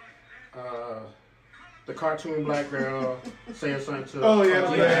the cartoon black girl saying something to. Oh yeah,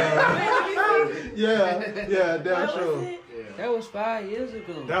 cartoon yeah, damn What sure. was it? Yeah. That was 5 years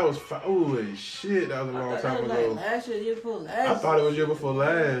ago. That was holy shit. That was a long time Like ago. last year before last. I thought it was year before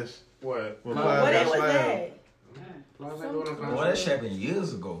last. What? When What Plies day got was slammed. that? Plaza ain't doing no Boy, that concert. shit happened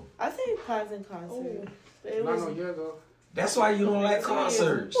years ago. I think Plaza in concert. But it Not was no year ago. That's why you don't like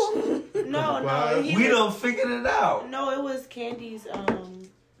concerts. no. We done figured it out. No, it was Candy's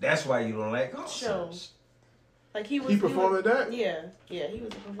That's why you don't like show. concerts. Like he was. He performed at that? Yeah, he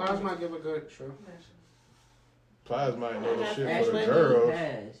was. a Plaza performer. might give a good show. Plies might know the shit Ash for the Lady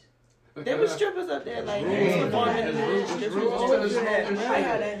girls. There was strippers up there, like Man, they was performing in it's the rules strippers. to the strippers. smoking I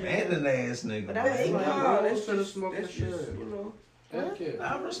had shit. that. Man, an ass nigga. But that was man. fun. Rules to the smoking That's shit. just, you know. That kid.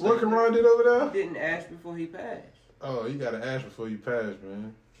 I respect What Cameron did over there? Didn't ask before he passed. Oh, you gotta ash before you pass,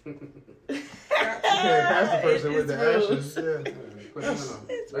 man. You can't pass the person with the ashes. Yeah. Put him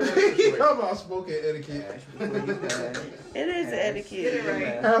in a- How about smoking etiquette? It is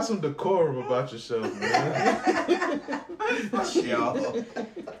etiquette. Have some decorum about yourself, man. y'all. Gosh,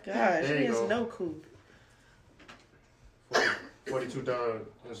 There he you is go. no cool. 42 Dog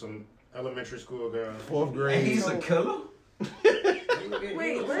and some elementary school girls. 4th And grade. he's a killer?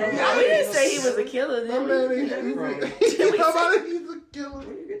 Wait, what? No, we didn't say he was a killer, That did man we? ain't how about he's a killer?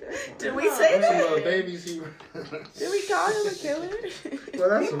 Did we say Some little that? babies he. Did we call him a killer? Well,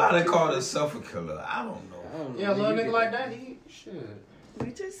 that's He might have called himself a killer. I don't know. Yeah, a little nigga like that, he shit.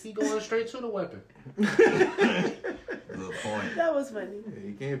 We just. He going straight to the weapon. Good point. That was funny. Yeah,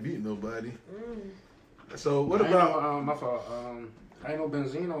 he can't beat nobody. So what I ain't about? know, my fault. I ain't know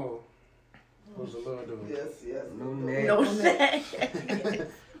Benzino was a little dude. Yes. No No neck.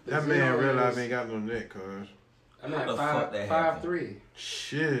 That man realized he ain't got no neck, cuz. I'm How the at fuck that happened? 5'3".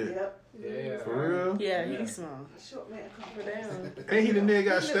 Shit. Yep. Yeah. For real? Yeah, he's small. Short man. Put down. Ain't he the nigga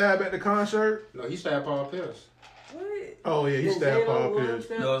got stabbed at the concert? No, he stabbed Paul Pierce. What? Oh yeah, he stabbed Paul Pierce.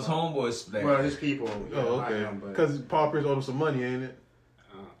 No, his homeboy stabbed. Well, his people. Yeah, Oh not okay. him, but, Cause Paul Pierce owed him some money, ain't it?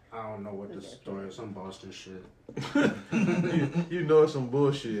 I don't know what the story is. Some Boston shit. you know it's some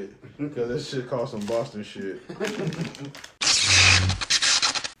bullshit. Cause that shit cost some Boston shit.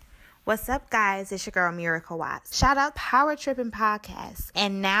 What's up, guys? It's your girl Miracle Watts. Shout out Power Tripping Podcast.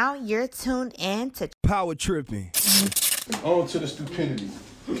 And now you're tuned in to Power Tripping. On to the stupidity.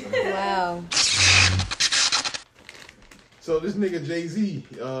 Wow. So this nigga Jay-Z,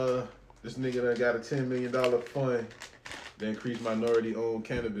 this nigga done got a $10 million fund to increase minority-owned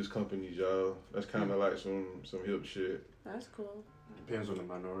cannabis companies, y'all. That's kind of like some hip shit. That's cool. Depends on the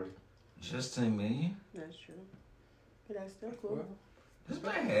minority. Just 10 million? That's true. But that's still cool. This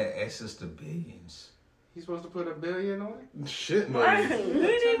man had access to billions. He's supposed to put $1 billion on it? Shit, no. Right. We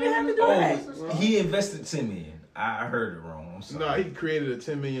didn't even have to do that. Oh, he invested 10 million. I heard it wrong. I'm sorry. No, he created a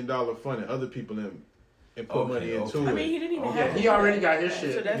 $10 million fund and other people and put money into okay. it. I mean, he didn't even Okay. have to He do already that. got his So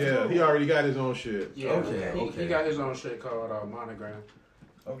shit. that's Yeah, cool. he already got his own shit. Yeah. Okay, He got his own shit called Monogram.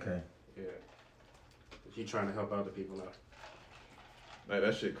 Okay. Yeah. He trying to help other people out. Like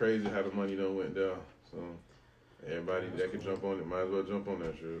that shit crazy how the money done went down. So Everybody that can jump on it might as well jump on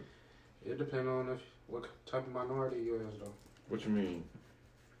that shit. It depends on what type of minority you is, though. What you mean?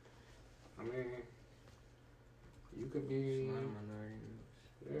 I mean, you could be.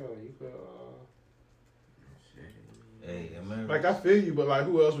 Yeah, you could. Hey, America. Like I feel you, but like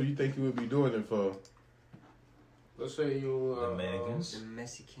who else would you think you would be doing it for? Let's say you. Dominicans. The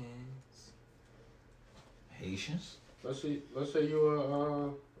Mexicans. Haitians. Let's say you a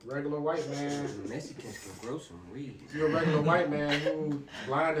regular white man. The Mexicans can grow some weed. You're a regular white man who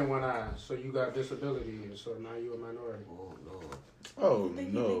blind in one eye, so you got disability, and so now you're a minority. Oh Lord. Oh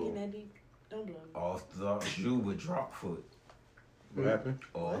Think no. you thinking that deep? Don't blow me. Orthodox Jew with drop foot. What happened?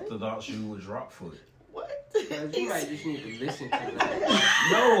 Orthodox Jew with drop foot. What? You might just need to listen to that.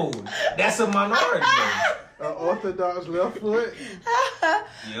 No, that's a minority though. Orthodox left foot.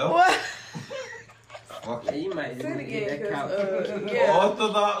 Yep. What? Fuck Yeah, it. you might just Say it need to get again, that couch. Yeah.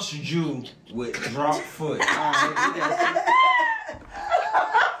 Orthodox Jew with drop foot. Alright, we got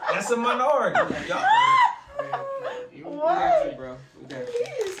That's a minority. Y'all. you. We got you, bro. We got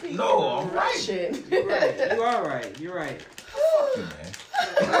you. No, I'm right. Russian. You're right. You are right. You're right. Fuck you,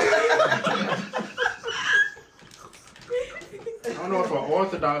 man. I don't know if an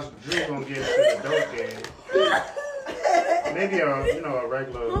Orthodox Jew gonna get into the dope game. Maybe a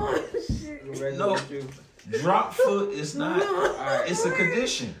regular. No, drop foot is not. It's a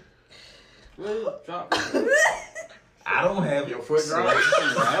condition. What is drop? I don't have Your foot drop.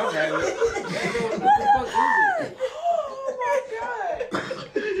 I don't have it. What the fuck is it? Oh my god.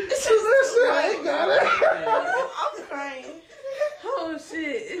 I ain't got it. I'm crying. Oh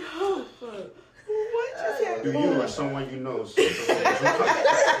shit. Oh fuck. What just happened? Do you or someone you know?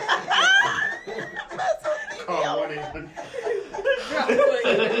 Call 1-800. Drop foot.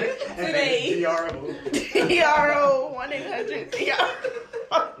 Today. DRO. DRO 1-800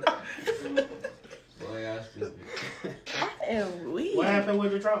 Boy, I stupid. I am weak. What happened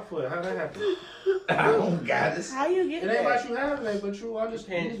with the drop foot? How'd that happen? I don't got this. How you get It that? ain't about you having it, but you Can't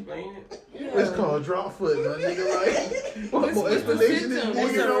understand. explain it. It's called drop foot, my nigga. Like, what more explanation is symptoms? Who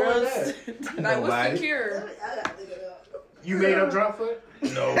needed? you know with that? Like, what's Nobody. the cure? I gotta think it up. You made up drop foot?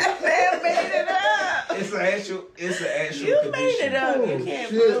 No, That man made it up. it's an actual You condition. made it up. Oh, You can't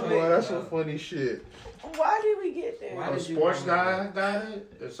shit, prove boy, it. that's some funny shit. Why did we get there? Why A did you sports know guy that? got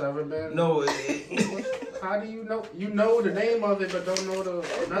it? It's ever been? No, How do you know? You know the name of it, but don't know the.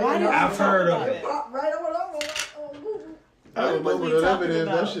 Why did I've heard of it. Right on Google. I don't know what that is.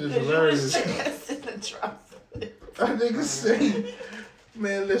 That shit is hilarious. That nigga say,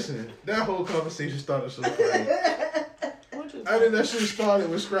 man, listen, that whole conversation started so funny. I think that shit started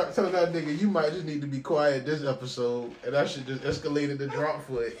with Scrap telling that nigga, you might just need to be quiet this episode, and that shit just escalated to drop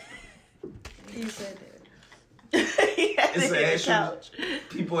foot. He said that. It's an actual.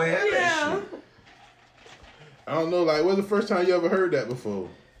 People have that shit. I don't know, like, when's the first time you ever heard that before?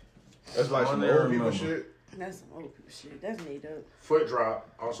 That's like some never old people remember. shit. That's some old people shit. That's made up. Foot drop,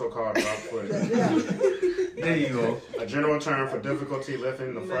 also called drop foot. There you go. A general term for difficulty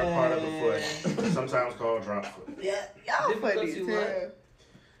lifting the front part of the foot, sometimes called drop foot. Yeah. Y'all funny Difficulty as what? hell.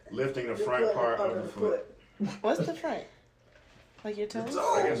 Lifting the front part of the foot. What's the front? Like your toes?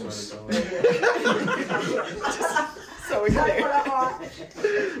 I guess what it's called. So we're clear.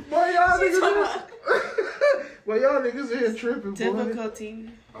 Boy, y'all niggas in here tripping, boy. Difficulty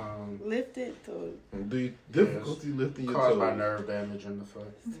lifted to The difficulty lifting your Caused by toes. nerve damage in the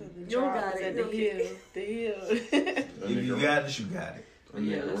foot. the You drop got is it. at You the get heel. The heel. That If you nigga- got it, you got it. that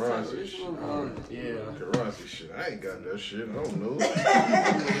Yeah, nigga let's Ron talk. said Let's shit. move on. Yeah. Nigga Ron said shit. I ain't got that shit. I don't know.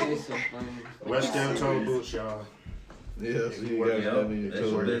 It's so funny. West End toe boots, y'all. Yeah, so If you you got work- that in your that's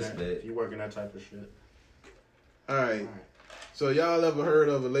toes. your working best that- bet. You working that type of shit. All right. So y'all ever heard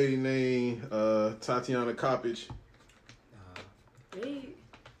of a lady named Tatiana Kopich? Hey.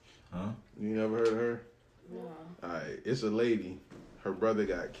 Huh? You never heard of her? No. All right. It's a lady. Her brother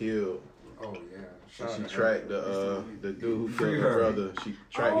got killed. Oh yeah. And Shout she out to tracked her. the dude who Free killed her her. brother. She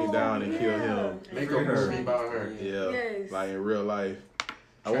tracked him down and killed him. Make a Free her. movie about her. Yeah, Yes. like in real life.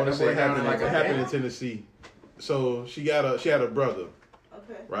 I Track want to that say boy it down happened, like it a happened in dam? Tennessee. So she had a brother,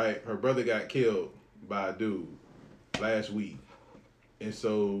 Okay. right? Her brother got killed by a dude last week, and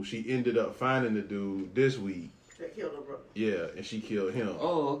so she ended up finding the dude this week. They killed her brother. Yeah, and she killed him.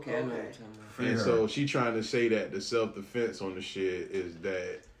 Oh, okay. I know what you're talking about. Free And her. so she trying to say that the self-defense on the shit is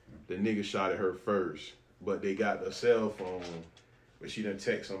that the nigga shot at her first, but they got the cell phone, but she done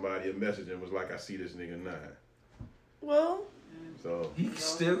text somebody a message and was like, I see this nigga now. Well, So, He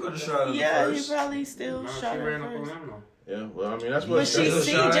still could have shot her yeah, he first. probably still No, shot she her ran up on first. him though. yeah, well, I mean, that's what But she Still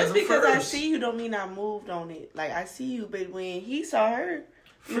see, shot just her because I first. see you don't mean I moved on it. Like I see you, but when he saw her,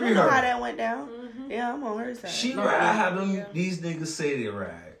 You don't know how that went down? Yeah, I'm on her side. She ride how these niggas say they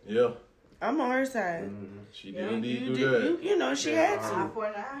ride. Yeah. I'm on her side. She did indeed do that. You know, she had Eye to. for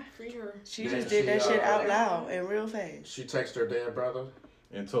an eye. Free her. She just did that shit out loud and real fast. She texted her dead brother.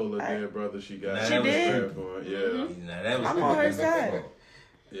 And told her dead brother she got She did? Yeah. Now, that was I'm on her side.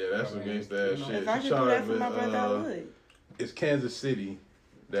 Yeah, that's against that shit. If I She could do that charged for with, my brother, I would. It's Kansas City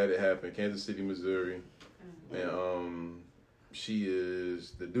that it happened. Kansas City, Missouri. And she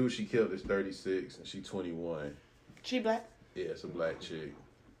is, the dude she killed is 36 and she 21. She black? Yeah, it's a black chick.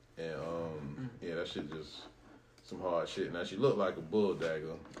 And yeah, that shit just some hard shit. Now she looked like a bull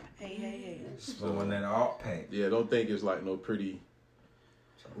dagger. Hey. So when that alt pack. Yeah, don't think it's like no pretty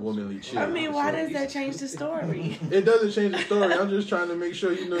womanly chick. I mean, why does that change the story? It doesn't change the story. I'm just trying to make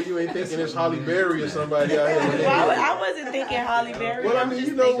sure you know you ain't thinking it's Holly Berry or somebody out here. I wasn't thinking Holly Berry. Well, I mean,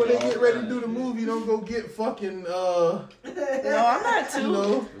 you know, when they get ready to do the movie, don't go get fucking, No, I'm not too. you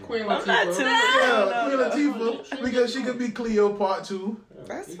know. Queen I'm not Latifah. too. Yeah, Queen Latifah, because she could be Cleo Part 2.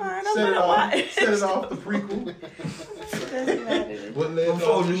 That's fine. I'm Set it gonna off, watch. set it off the prequel. Doesn't matter. What led to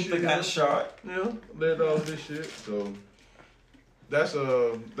Before all this Luther shit? got shot. Yeah, led to all this shit. So that's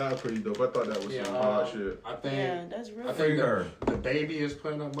that was pretty dope. I thought that was some hard shit. I think. Yeah, that's real. I think the baby is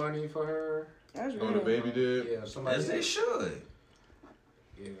putting up money for her. That's Oh, real. the baby did. Yeah, somebody. As they should.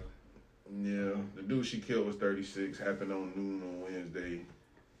 Yeah. Yeah, the dude she killed was 36. Happened on noon on Wednesday.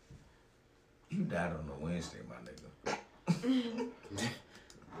 You died on a Wednesday, my nigga.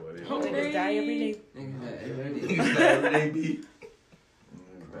 Boy, they Niggas die every day. Niggas die every day, B.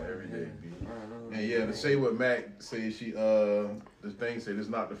 Every day, B. And yeah, to say what Mac said, she the thing said it's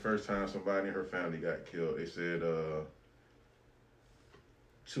not the first time somebody in her family got killed. They said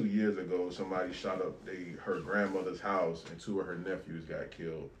 2 years ago somebody shot up her grandmother's house and 2 of her nephews got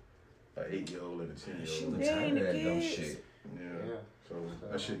killed. An 8-year-old and a 10-year-old. was tired of that dumb shit. Yeah. So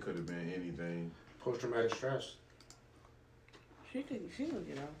that shit could have been anything. Post-traumatic stress. She gonna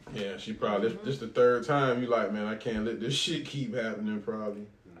get off. Yeah, she probably this the third time you like, man, I can't let this shit keep happening. Probably.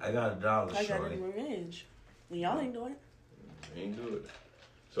 I got $1, I got shorty. revenge. Y'all ain't doing it. Ain't do it.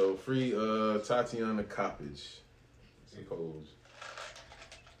 So free Tatiana Coppage, suppose.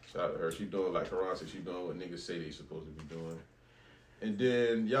 Shout out to her. She doing like Karan said, she doing what niggas say they supposed to be doing. And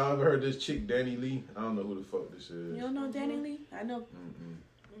then y'all ever heard this chick Danny Lee? I don't know who the fuck this is. You don't know Danny Lee? I know.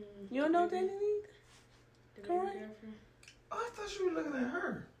 You don't know Danny Lee? Correct. Oh, I thought you were looking at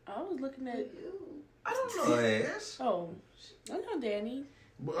her. I was looking at you. I don't know her ass. Oh, I know Danny.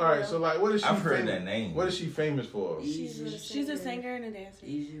 But, all right, so like, what is she? I've heard that name. What is she famous for? She's a singer and a dancer.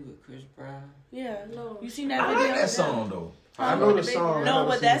 Easy with Chris Brown. Yeah, no. You seen that I video? like that song though. I know the song. No,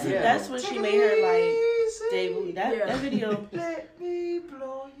 but that's when she made her like debut. That Yeah. that video. Let me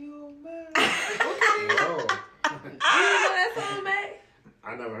blow your mind. Oh, You know that song, Mac?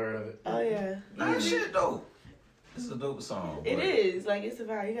 I never heard of it. Oh yeah, That shit dope. It's a dope song. it but is. Like it's a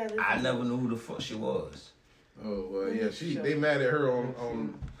vibe. You gotta listen. I never knew who the fuck she was. Oh well, yeah. They mad at her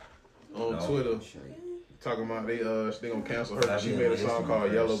on No. Twitter, talking about they gonna cancel her. She made a song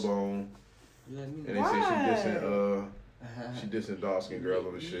called Yellowbone, and they say she dissing dark skinned girls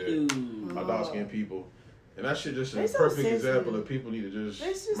and shit, or dark skinned people. And that shit just They a so perfect sensitive. example of people need to It's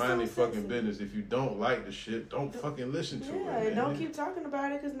just just mind so their fucking sensitive. business. If you don't like the shit, don't fucking listen to Yeah, it. and don't man. keep talking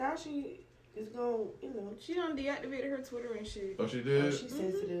about it because now she is gonna, you know. She done deactivated her Twitter and shit. Oh, she did? She's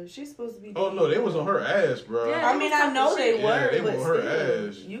sensitive. She's supposed to be. Oh no, they was on her ass, bro. Yeah, I mean, I know they Yeah, were, they but were on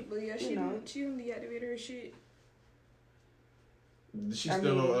her still, ass. But yeah, she done deactivated her shit. She's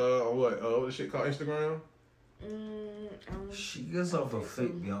still on what the shit called Instagram? She gives off a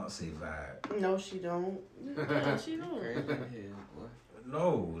fake Beyonce vibe. No, she don't. Yeah, she don't.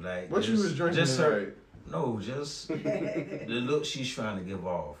 No, like What you was drinking just her. tonight? No, just the look she's trying to give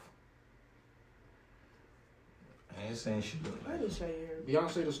off. I ain't saying she look Let like. me show you her.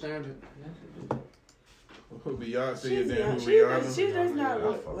 Beyonce the standard. Who Beyonce She's and then young. who She Rihanna? does, she does not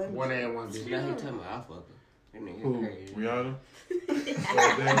look. One A and one B. Now he talking about I fuck her. That nigga Who? crazy. Rihanna?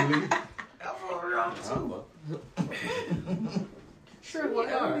 Danny Lee? Sure, what?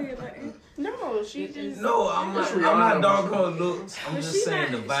 No, she just. No, I'm not dogging her looks. I'm But just she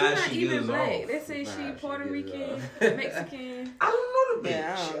saying not, the vibe she not she even gives black. off. They say she Puerto Rican, Mexican. I don't know the bitch.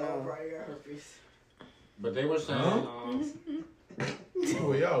 Yeah, I don't know. But they were saying, Oh,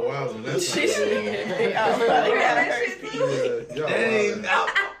 y'all wild on that She side. Y'all Dang, wild.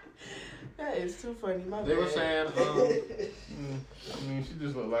 That is too funny. My they were bad. saying, I mean, she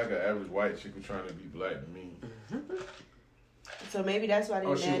just looked like an average white chick who trying to be black to me. So maybe that's why they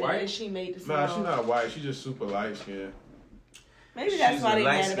Oh, she mad white? that she made the song. Nah, she not white. She just super light skinned. Maybe that's She's why a they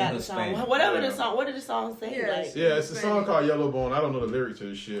mad light-skinned about the song. Hispanic. Whatever the song, what did the song say? Yeah. Like, Yeah, it's a song called Yellowbone. I don't know the lyrics to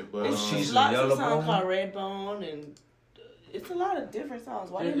this shit, but it's lots of songs called Redbone, and it's a lot of different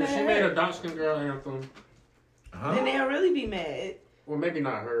songs. Why they mad She at made her? a dark-skinned girl anthem. Then they'll really be mad. Well, maybe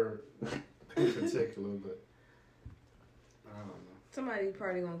not her in particular, but I don't know. Somebody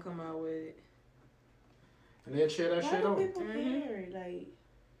probably gonna come out with it. And they'll cheer that Why shit do on. people care? Like,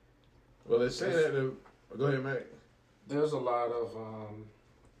 well, they say that. Go ahead, Mac. There's a lot of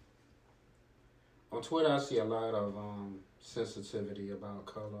on Twitter. I see a lot of sensitivity about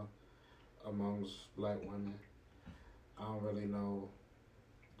color amongst black women. I don't really know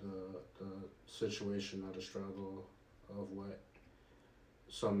the situation or the struggle of what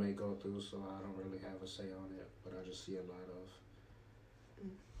some may go through, so I don't really have a say on it. But I just see a lot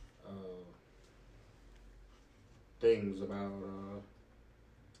of things about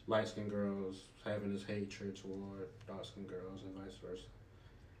light-skinned girls having this hatred toward dark-skinned girls and vice versa.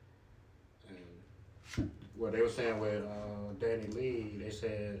 And what they were saying with Danny Lee, they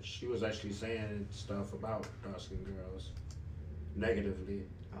said she was actually saying stuff about dark-skinned girls negatively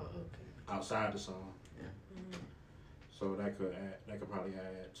outside the song. Yeah. So that could probably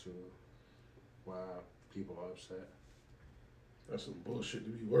add to why people are upset. That's some bullshit to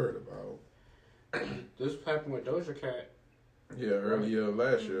be worried about. This happened with Doja Cat. Yeah, earlier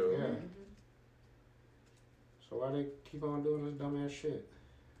last year. Yeah. So why they keep on doing this dumbass shit?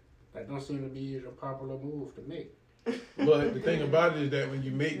 That don't seem to be a popular move to make. But the thing about it is that when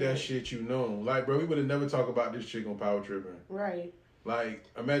you make that shit, you know. Like, bro, we would have never talked about this chick on Power Tripping. right. Like,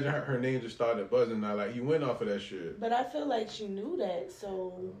 imagine her name just started buzzing now. Like, you went off of that shit. But I feel like she knew that,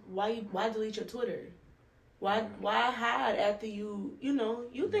 so why delete your Twitter? Why hide after you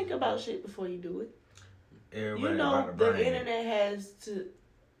think about shit before you do it? Everybody You know about the the brand. internet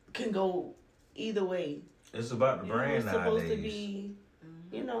can go either way. It's about the brand It's supposed to nowadays.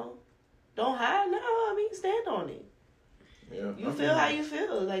 be, don't hide now. I mean, stand on it. Yeah. You feel how you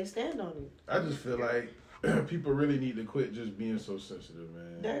feel, like stand on it. I just feel like people really need to quit just being so sensitive,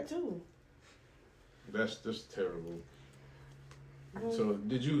 man. That too. That's just terrible. So,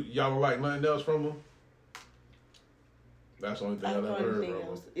 y'all like nothing else from them? That's the only thing I ever heard from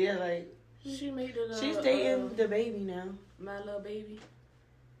them. Yeah, like She made it. she's dating the baby now. My little baby.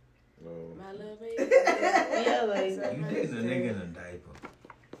 No. My little baby. Yeah, like You dating a nigga in a diaper.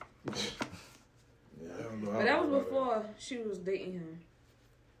 Yeah, I don't know. But that was before she was dating him.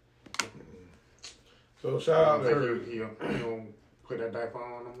 So shout out to Think her. you don't put that diaper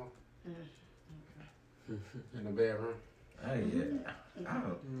on no more? In the bedroom?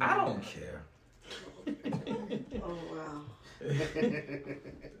 I don't care. Oh, wow.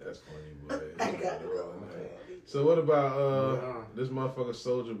 That's funny, boy. So what about this motherfucker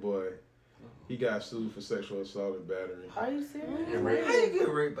Soulja Boy? He got sued for sexual assault and battery. Are you serious? And rape. How you get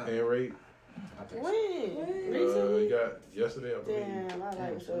raped by? And rape. When? He Recently? got yesterday, I believe. Damn, I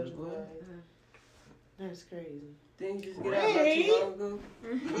like Soulja Boy. That's crazy. Didn't you just get out not too long ago?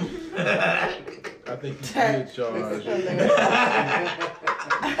 I think he did charge.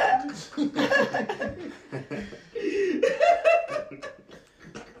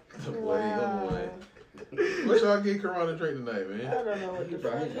 Wow. What y'all get Corona drink tonight, man? I don't know what the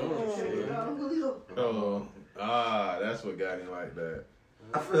fuck. Oh, that's what got him like that.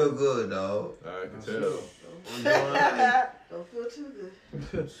 I feel good, dog. I can tell. Don't feel too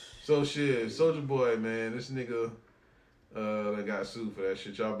good. So shit, Soulja Boy, man, this nigga that got sued for that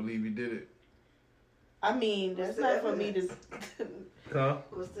shit. Y'all believe he did it? I mean, that's not for me to. Huh?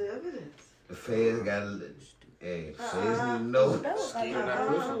 What's the evidence? The feds got to hey, feds need to know. That was like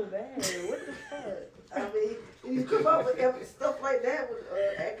so bad. What the fuck? I mean, you come up with stuff like that with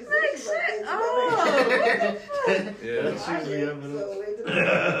accusations like that. Yeah, that's usually evidence.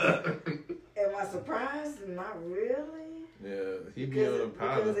 Am I surprised? Not really. Yeah, he be on a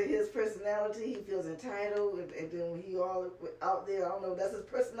Because pilot. of his personality, he feels entitled, and then when he all out there, I don't know if that's his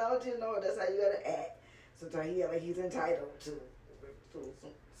personality or no, that's how you gotta act. Sometimes he act like he's entitled to.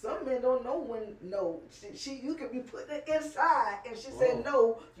 Some men don't know when no. You could be putting it inside, and she said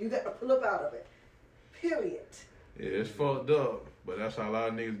no. You got to pull up out of it. Period. Yeah, it's fucked up, but that's how a lot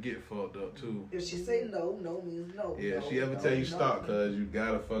of niggas get fucked up too. If she say no, no means no. Yeah, no, if she ever no, tell you no. stop, cuz you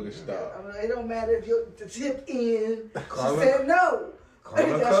gotta fucking stop. I mean, it don't matter if you're the tip in. Call She her- said no. Call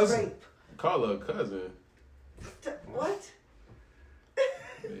her That's cousin. rape. Call her a cousin. What?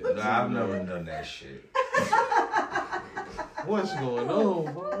 No, I've never done that shit. What's going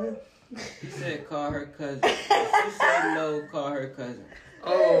on, boy? He said call her cousin. If she said no, call her cousin.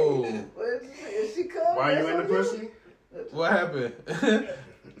 Oh. What did you say? Is she coming? Why you That's in the what pussy? What happened?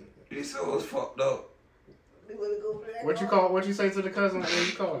 This was fucked up. want to go for that. What you say to the cousin when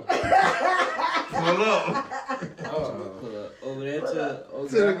you call him? Pull up. Pull up over there to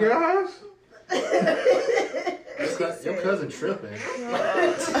the girl house. Your cousin tripping. I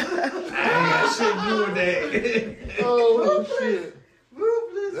ain't got shit to do with that. Oh shit.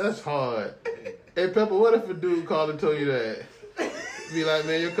 That's hard. Hey Pepper, what if a dude called and told you that? Be like,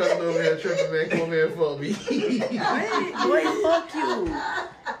 man, your cousin over here tripping, man. Come here and fuck me. Boy, fuck you.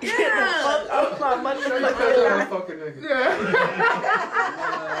 Get the fuck off my motherfucking fucking nigga.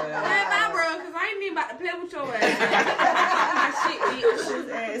 Man, nah, bro, because I ain't even about to play with your ass. My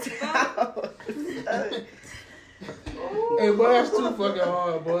shit, Hey, boy, that's too fucking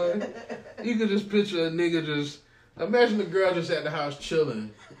hard, boy. You could just picture a nigga just... Imagine the girl just at the house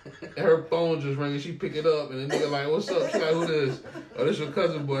chilling, and her phone just ringing. She pick it up, and the nigga like, "What's up?" She like, "Who this?" "Oh, this your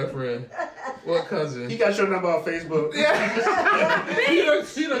cousin boyfriend." "What cousin?" He got your number on Facebook. Yeah.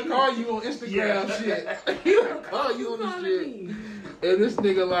 he done call you on Instagram shit. He done call you on this shit. And this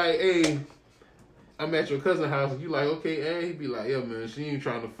nigga like, "Hey, I'm at your cousin's house." And you like, "Okay," and he be like, "Yeah, man, she ain't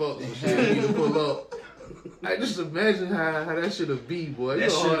trying to fuck some shit. You need to pull up." I just imagine how that shit'll be, boy.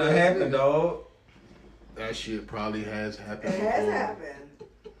 That shit done happened, dog. That shit probably has happened. It has happened.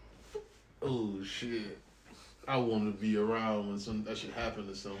 Oh shit! I want to be around when that shit happen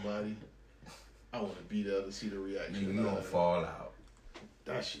to somebody. I want to be there to see the reaction. You gonna fall out.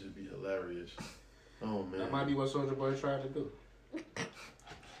 That shit would be hilarious. Oh man, That might be what Soulja Boy tried to do.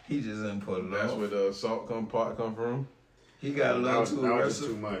 He just didn't put it That's off. where the salt pot come from. He got a little too That was just aggressive.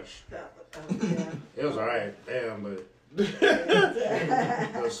 too much. Yeah. It was alright, damn, but the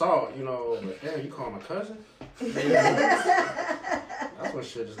assault, you know, but damn, you call my cousin? That's when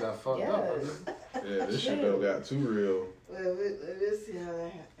shit just got fucked up. Yeah, this shit though got too real. Well, we'll see how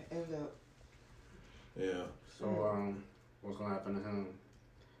that ends up. Yeah. So, what's gonna happen to him?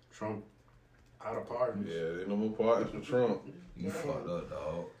 Trump out of pardons. Yeah, there no more pardons for Trump. You fucked up,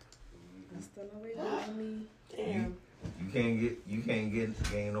 dog. That's still no way on me. Damn. You can't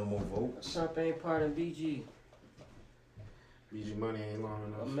gain no more votes. Trump ain't part of BG. BG money ain't long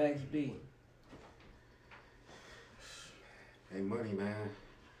enough. Max B. Hey, money, man.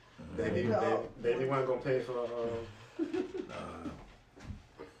 Baby wasn't gonna pay for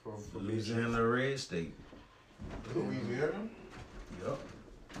Louisiana red state. Louisiana? Yup.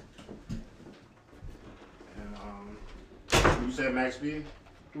 And you said Max B?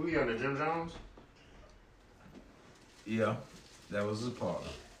 Who he under, Jim Jones? Yeah, that was his partner.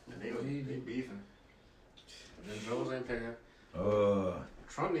 They beefing. Jim Jones ain't paying.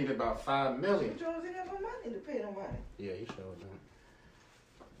 Trump needed about $5 million. Jim Jones ain't got no money to pay nobody. Yeah, he showed them.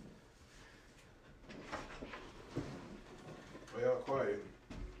 Why y'all quiet?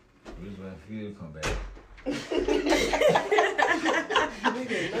 We just waiting for you to come back.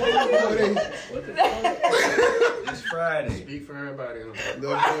 It's Friday. Speak for everybody.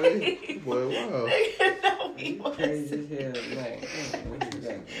 Boy, wow. Crazy as hell, man. What you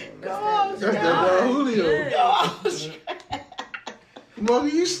got going on? That's that boy Julio. Mother,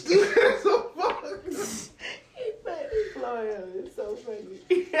 you stupid so fuck. It's so funny.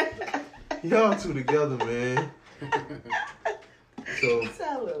 Y'all two together, man. So,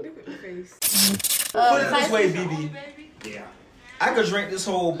 Look at the face. Put it this way, BB. Yeah. I could drink this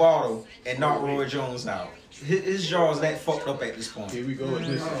whole bottle and knock Roy Jones out. His jaw's that fucked up at this point. here we go with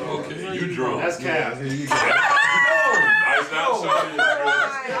this. Okay, you drunk. That's Cap. Here you go. Nice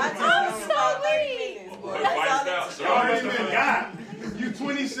outside. You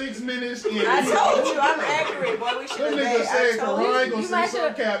 26 minutes in. I told you I'm accurate, boy. We should That have nigga made. said I told you. Karan gonna say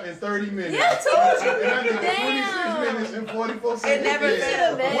some cap in 30 minutes. Yeah, I told you. And that nigga Damn. 26 minutes and 44 It seconds. never in.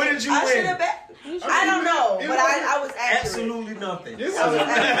 failed. What did you I should win? have bet. I don't know, but I was accurate. Absolutely nothing. It I was wasn't-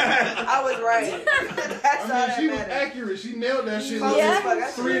 accurate. I was right. That's all I mean, that she was matters. accurate. She nailed that shit. Close as fuck. I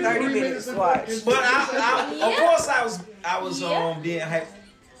should Three have 30 minutes minutes to and watch. fucking- But of course I was being hype.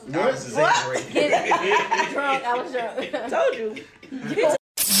 I was exaggerating. Drunk, I was drunk. Told you.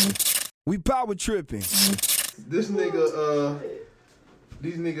 We power tripping. This nigga,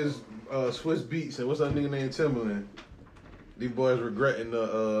 these niggas, Swiss Beats, and what's that nigga named Timberland? These boys regretting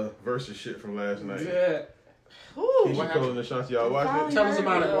the versus shit from last night. Yeah. Keisha Cole and Ashanti, y'all watch it? Tell us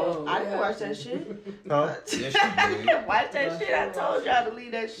about it, bro. I didn't watch that shit. Huh? Yes, you did. Watch that shit. I told y'all to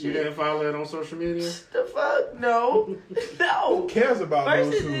leave that You shit. didn't follow it on social media? The fuck? No. Who No. cares about those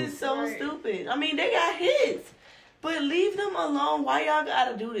Versus two? is so stupid. I mean, they got hits. But leave them alone. Why y'all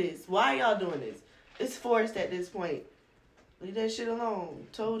gotta do this? Why y'all doing this? It's forced at this point. Leave that shit alone.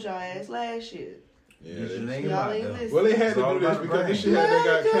 Told y'all ass last year. Yeah, Get your they, name Y'all out ain't there. listen. well, they had It's to all do this about because this brand. shit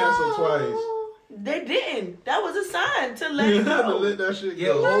they got canceled twice. They didn't. That was a sign to let You it had to go. let that shit Yeah,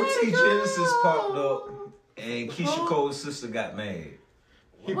 go. OT Genesis popped up And Keisha Cole's sister got mad.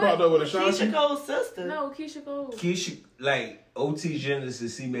 He popped up with Ashanti? Keisha Cole's sister. No, Keisha Cole. Keisha, like, OT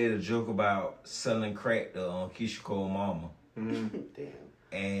Genesis, he made a joke about selling crack to Keisha Cole mama. Damn.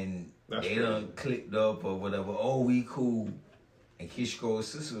 And That's they done clicked up or whatever. Oh, we cool. And Keisha Cole's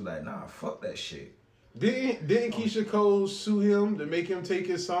sister was like, nah, fuck that shit. Didn't Keisha Cole sue him to make him take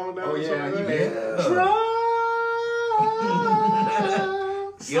his song down? Oh, yeah, like he that?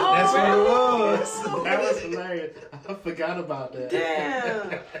 Yep, that's what it was. That was hilarious. I forgot about that.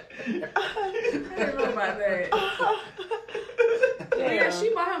 Damn. I didn't know about that. Yeah,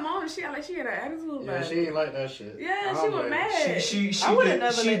 she bought her mom. She like she had an attitude about Yeah, it. she ain't like that shit. Yeah, she was mad. She I would've did,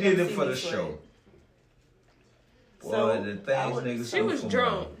 never she let did them it see for me the sweat. show. So, Boy, the things niggas She do was for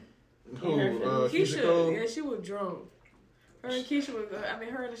drunk. money. Who? Keisha Cole? Yeah, she was drunk. Her and Keisha was,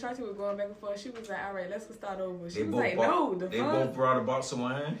 her and Ashanti were going back and forth. She was like, all right, let's go start over. She was like, no, the They fuck? both brought a box of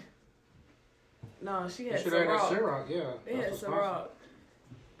wine. No, she had She had that Ciroc. Ciroc, yeah. They had That's Ciroc.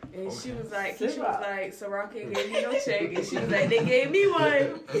 And she was like, Keisha Ciroc. was like, Ciroc ain't gave me no check. And she was like, they gave me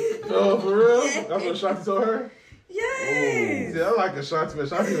one. Oh, for real? That's what Ashanti told her? Yes. Yeah, I like Ashanti, but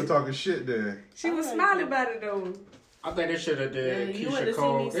Ashanti was talking shit then. She was smiling about it though. I think they should have did Yeah, you would've Keisha seen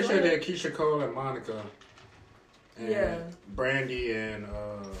Cole. me They should have did Keisha Cole and Monica. And Yeah. Brandy and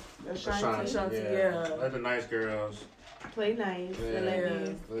Ashanti, yeah. They're the nice girls. Play nice. Yeah. The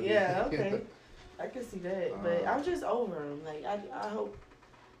ladies. Yeah. Yeah, okay. I can see that. But I'm just over them. Like, I hope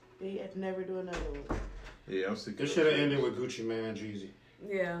they never do another one. Yeah, I'm sick of They should have ended with Gucci Man and Jeezy.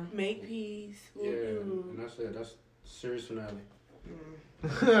 Yeah. Make peace. Yeah, and that's it. That's the series finale.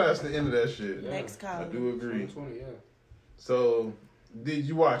 That's the end of that shit. Next I column. do agree. 2020, yeah. So, did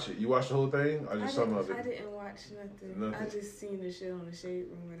you watch it? You watched the whole thing? Or just some of I it? didn't watch nothing. I just seen the shit on the Shade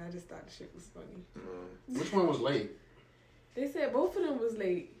Room and I just thought the shit was funny. Which one was late? They said both of them was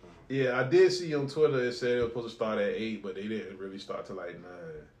late. Yeah, I did see on Twitter it said it was supposed to start at 8, but they didn't really start till like 9.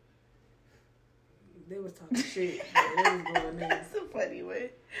 They was talking shit. They was going in. That's a funny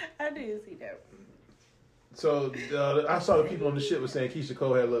way. I didn't see that. So, I saw the people on the shit was saying Keisha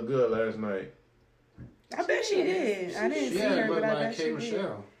Cole had looked good last night. I bet she did. I didn't see her, but I bet she did.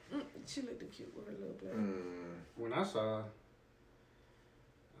 Michelle. She looked cute with her little black. When I saw her,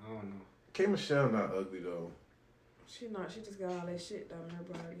 I don't know. K. Michelle not ugly though. She not. She just got all that shit down in her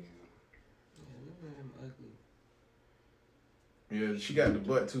body. Yeah, she got the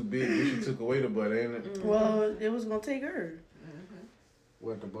butt too big. She took away the butt, ain't it? Well, it was gonna take her.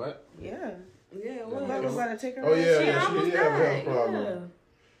 What, the butt? Yeah. Yeah, well, was about to take her. Oh yeah, She yeah, almost she did have a health died. problem. Yeah.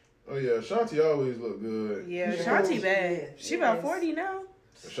 Oh yeah, Shanti always look good. Yeah, Shanti bad. She about 40 now.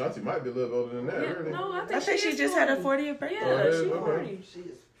 Shanti might be a little older than that, really. No, I think she just had her 40th birthday. Oh, it is? She Okay. 40. She's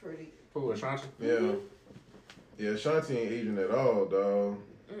pretty. Who, Ashanti? Yeah. Yeah, Shanti ain't aging at all, dog.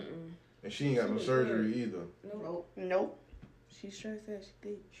 And she ain't got no She surgery either. Nope. She sure said she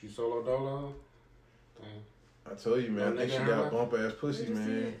did. She solo dolo? Damn. I told you, man. I Oh, think nigga, she her got life? bump ass pussy,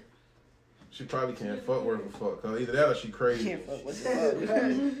 man. She probably can't fuck worth a fuck. Cause either that or she crazy. Can't fuck with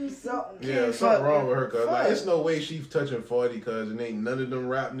Yeah, something wrong with her. Cause like, it's no way she's touching 40. Cause it ain't none of them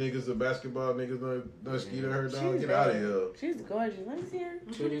rap niggas or basketball niggas done skeeter her down. Get out of here. She's gorgeous. Let me see her.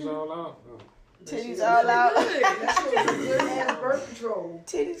 Titties all out? Oh. Titties all out. Good ass birth control.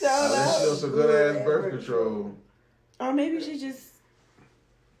 Titties all She out. on some good ass birth control. Or maybe she just.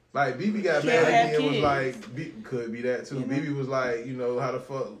 Like BB got Can't mad have at me and was kids. like, could be that too. BB was like, you know, how the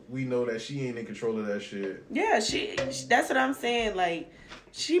fuck we know that she ain't in control of that shit. Yeah, she. That's what I'm saying. Like,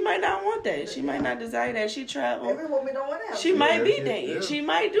 she might not want that. She might not desire that. She travel. Every woman don't want that. She might be Yeah, dating. yeah. She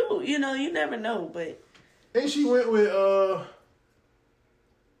might do. You know, you never know. But And she went with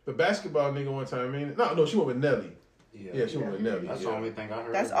the basketball nigga one time. Man, no, she went with Nelly. Yeah, she went with Nelly. That's the only thing I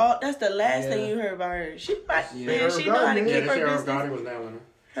heard. that's all. That's the last thing you heard about her. She might. Yeah. Man, she know how to Irv keep Gotti, her Irv business. Gotti was nailing her.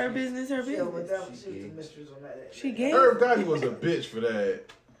 Her business. Her Yeah, but business. that, she was the mistress on that. She gave. Irv Gotti was a bitch for that.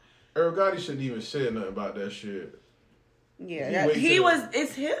 Irv Gotti shouldn't even say nothing about that shit. Yeah, wait he till- was.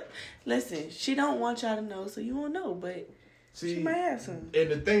 It's him. Listen, she don't want y'all to know, so you won't know. But See, she might have some.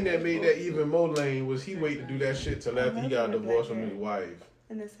 And the thing that made that even more lame was he waited to do that shit till after he got divorced from his wife.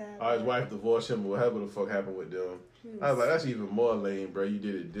 And it's sad. Or his wife divorced him, or whatever the fuck happened with them. I was like, that's even more lame, bro. You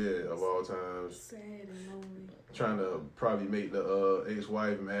did it dead of all times. Sad and lonely. Trying to probably make the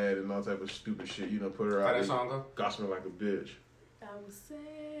ex-wife mad and all type of stupid shit. You know, put her How out that there song go? gossiping like a bitch. I was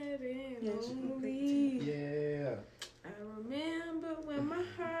sad and Yeah, lonely. Yeah. I remember when my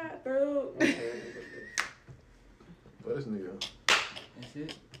heart broke. But this nigga, That's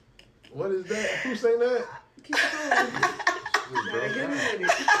it. what is that? Who sang that? Keep going.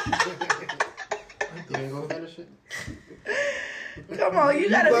 You ain't gonna finish it? Come on, you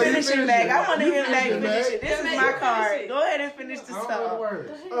gotta finish it, Mac. I want to hear Mac finish finish it, it. This is my card. Go ahead and finish the song.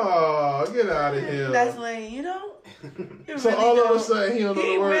 Oh, get out of here. That's lame, you know? So all of a sudden he don't know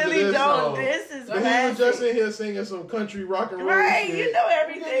the words of this song. This is but he was just in here singing some country rock and roll right, shit. you know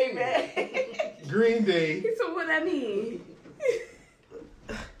everything, man. Green Day. So what that mean?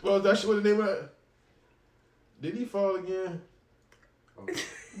 Well, that shit. What the name of that? Did he fall again?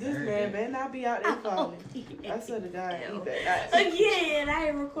 This man better not be out there falling. I said to God, he better not. Again, I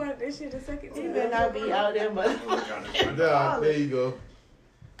ain't recorded this shit a second time. He better not be out there, but there you go.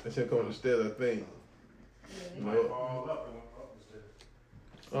 That shit coming upstairs, I think.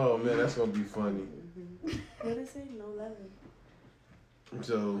 Oh man, that's gonna be funny. What is it? No loving.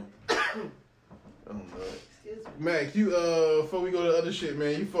 So, I don't know. Mac, you before we go to other shit,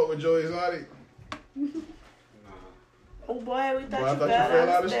 man, you fuck with Joey Exotic? Oh boy, we thought Boy, I you thought you fell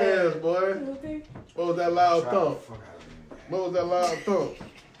out the stairs, boy. Okay. What was that loud thump? What was that loud thump?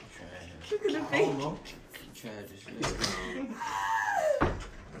 Look at the face.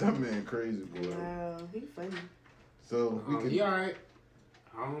 That man crazy, boy. Wow, he funny. So we can. He alright.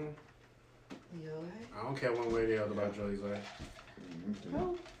 I alright? don't care one way or the other about Joey Exotic.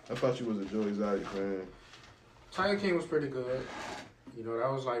 I thought you was a Joey Exotic fan. Tiger King was pretty good. You know,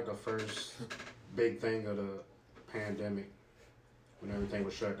 that was like the first big thing of the pandemic when everything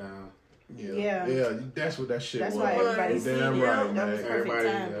was shut down. Yeah, that's what that shit that's was. Why everybody damn right,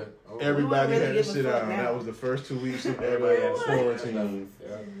 man. Everybody had to sit down. That was the first 2 weeks of everybody was quarantined.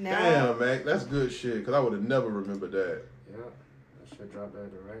 Damn, Mac, that's good shit. Because I would have never remembered that. Yeah, that shit dropped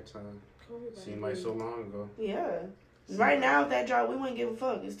at the right time. Seemed like so long ago. Yeah. Right now, if that dropped, we wouldn't give a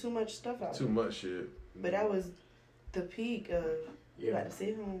fuck. It's too much stuff out Too there. much shit. But that was the peak of you got to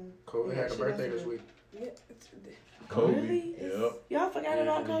sit home. Kobe had a birthday this week. Yeah. Kobe. Really? Yep. Y'all forgot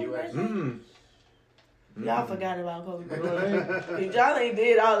about Kobe's birthday? Y'all forgot about Kobe's You birthday. Y'all ain't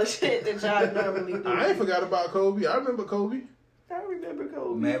did all the shit that y'all normally do. I ain't forgot about Kobe. I remember Kobe. I remember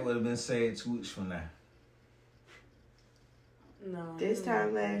Kobe. Matt would have been saying 2 weeks from now. No. This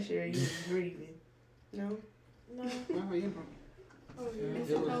time last year, you was breathing. No? No.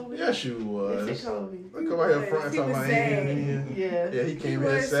 Yes, you was. It's a Kobe. Look come out here front and talking about Yeah, he came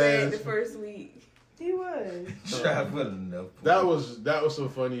in sad. The first week. He was. That was some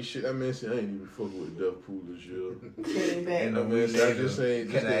funny shit. That man said I ain't even fucking with Duff Pool this year. Came back. And I just saying.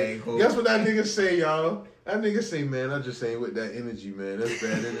 Guess what that nigga say, y'all? That nigga say, man, I just ain't with that energy, man. That's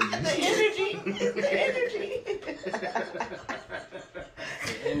bad energy. The energy.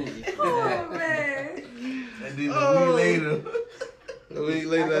 Oh man. And then a week later. A week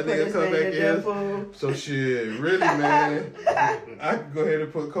later, that nigga come back in. So shit, really, man. I can go ahead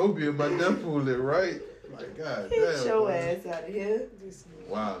and put Kobe in my death pool, right? Like, God Get damn. your man. ass out of here.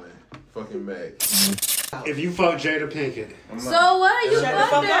 Wow, man. Fucking Mac. If you fuck Jada Pinkett. So what? You Shut the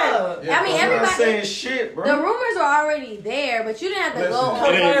fucked fuck her. up. I mean, I'm everybody. not saying shit, bro. The rumors are already there, but you didn't have to go.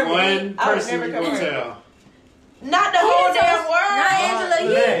 It ain't one I would person never you gonna confirm. tell. Not the whole damn world. Not Angela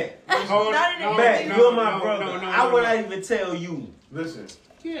Yee. Hold Not in the Matt, interview. you're my brother. I would not even tell you. Listen.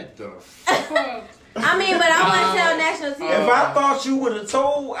 Get the fuck. I mean, but I wouldn't tell national TV. If I thought you would have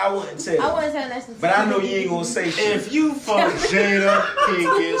told, I wouldn't tell. I wouldn't tell national TV. But I know you ain't gonna say shit. If you fuck Jada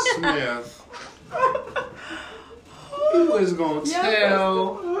Pinkett Smith, you was gonna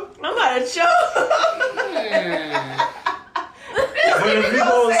tell. I'm about to choke. But if you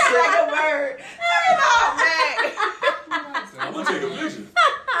gonna say like a word. Come on, man. I'm gonna take a picture.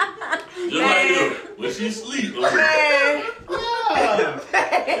 Just like you. When she sleep. Man.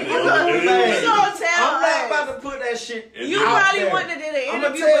 You gonna tell I'm not us. about to put that shit. You out probably there. wanted to do the I'ma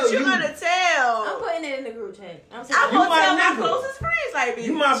interview, tell but you're you. gonna tell. I'm putting it in the group chat. I'm I'm saying. gonna my tell my nigga. closest friends like me.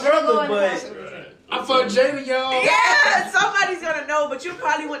 You my brother, but I fucked Jada, y'all. Yeah, somebody's gonna know, but you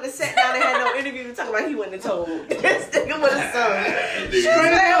probably wouldn't have sat down and had no interview to talk about he wouldn't have told. This nigga would have sung.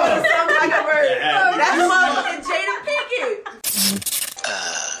 Straight up. Something like a bird. That's motherfucking Jada Pinkett.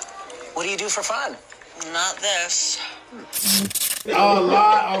 What do you do for fun? Not this. A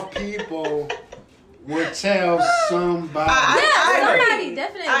lot of people would tell somebody. Somebody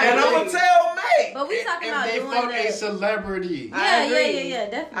definitely. and I'm gonna tell May. But we talking If about they doing fuck a the. celebrity. Yeah,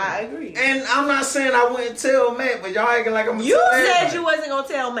 definitely. I agree. And I'm not saying I wouldn't tell Matt, but y'all acting like I'm gonna You tell said everybody. you wasn't gonna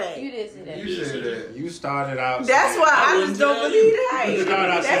tell me. You did say that. You said that. You started out. That's why I just don't believe the hype. You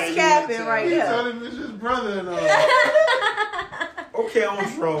started out saying That's you capping wouldn't right He there. told him it's his brother and all. Okay, I'm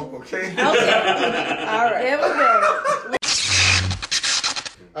strong, okay? All right. There we go.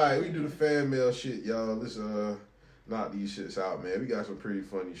 Alright, we do the fan mail shit, y'all. Let's knock these shits out, man. We got some pretty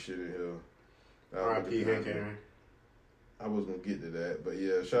funny shit in here. R.I.P. Hank Aaron. I was gonna get to that, but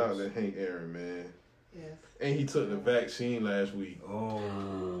yeah, shout out to Hank Aaron, man. Yes. And he took the vaccine last week.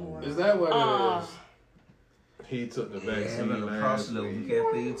 Oh. Is that what it is? He took the vaccine last week. We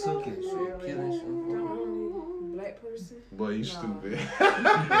can't believe he took it. Black person. Boy, you stupid.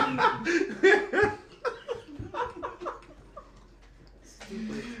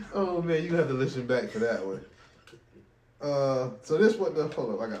 Oh man, you have to listen back for that one. So this what the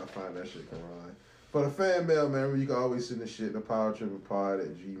hold up, I gotta find that shit, Karan. For the fan mail, man, you can always send the shit to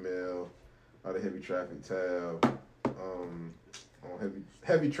powertrippingpod@gmail or the Heavy Traffic tab. On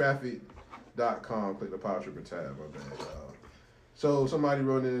heavytraffic.com, click the Power Tripping tab. My bad, y'all. So somebody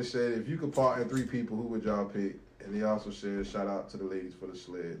wrote in and said, if you could partner 3 people, who would y'all pick? And they also said, shout out to the ladies for the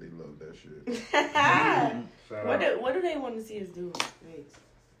sled. They love that shit. What do they want to see us do next?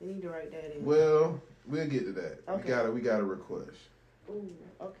 They need to write that in. Well, we'll get to that. Okay. We got a request. Ooh,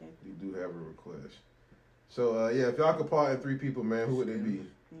 okay. We do have a request. So yeah, if y'all could partner 3 people, man, who would they be?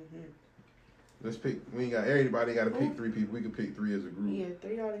 Mm-hmm. Let's pick. We ain't got everybody. Got to pick 3 people. We can pick 3 as a group. Yeah,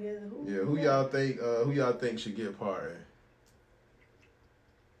 3 all together. Who y'all think? Who y'all think should get partnered?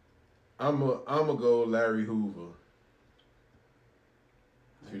 I'm a go Larry Hoover.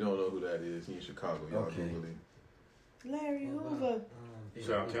 If you don't know who that is, he in Chicago. Y'all Google him. Larry Hoover.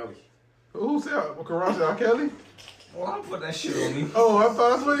 Al Kelly. Who said Karan said R. Kelly? Oh, I'll put that shit on me. Oh, I thought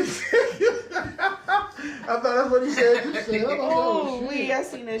that's what he said. I thought that's what he said. You said. I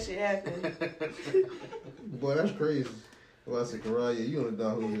seen that shit happen. Boy, that's crazy. Well, I said, Karan, you on the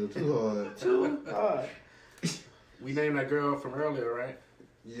downhill hill too hard. Too hard. We named that girl from earlier, right?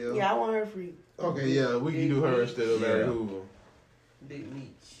 Yeah. Yeah, I want her free. Okay, yeah, we can do her instead of Larry Hoover. Big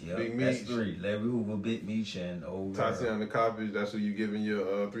Meech. Yep, Big that's Meech. 3. Larry Hoover, Big Meech, and old Tatiana Coppage, that's who you giving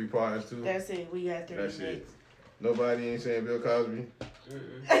your 3 partners to? That's it. We got 3 That's next. it. Nobody ain't saying Bill Cosby? You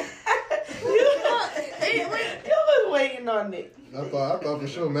was waiting on it. I thought for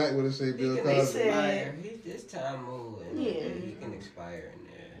sure Mac would have said Bill They Cosby. said, He's this time old. And Yeah. He can expire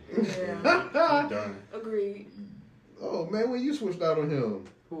in there. Yeah. Done. Agreed. Oh man, when you switched out on him?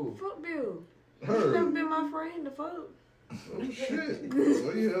 Who? Fuck Bill. Her. He's never been my friend. The fuck. Oh shit.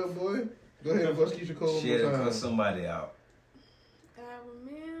 What you have, boy? Go ahead and bust Keisha Cole Shit, one cut time. somebody out. I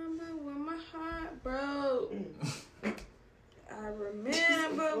remember when my heart broke. I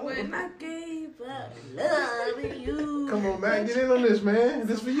remember when I gave up loving you. Come on, Mac, get in on this, man.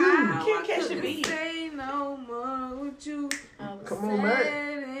 This for you. Can't catch the beat. Say no more with you. Come on, Mac.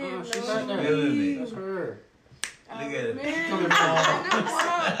 She's not that. That's her. Look at it.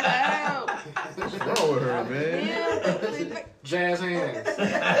 What's wrong with her, man? Jazz hands.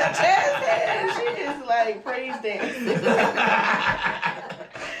 Jazz hands. She is like praise dance.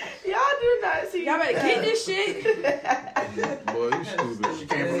 Y'all do not see. Y'all better get this shit. Boy, you stupid. She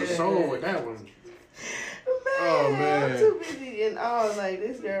came from the soul with that one. Oh, man. I'm too busy and all like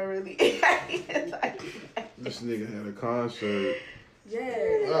this girl really. like, This nigga had a concert.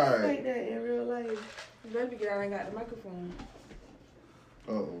 Yeah. All right. like that in real life. Baby girl ain't got the microphone.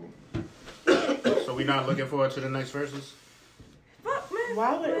 Uh-oh. So we not looking forward to the next verses? Fuck, man.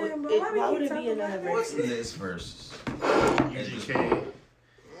 Why would Why it be another What's verse? the next verses? UGK.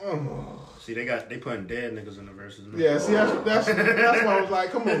 Oh. See, they putting dead niggas in the verses. Now. Yeah, see, that's why I was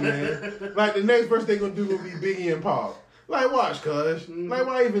like, come on, man. Like, the next verse they gonna do gonna be Biggie and Pac. Like, watch, cuz. Like,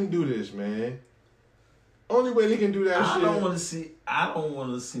 why even do this, man? Only way they can do that I shit. don't want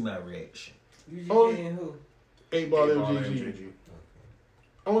to see my reaction. UGK and who? 8 Ball MGG.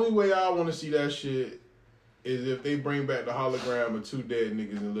 Only way I want to see that shit is if they bring back the hologram of 2 dead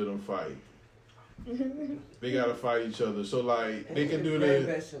niggas and let them fight. They gotta fight each other. So like they can do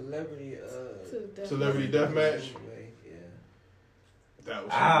the celebrity deathmatch. That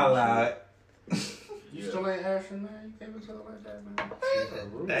was You still ain't Ashton, man? You can't tell like that, man.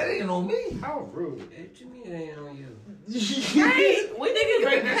 That ain't on me. How rude. What you mean it ain't on you? Hey, we niggas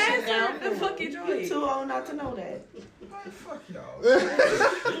break this shit down. The fucking joint. You too old not to know that. Fuck y'all.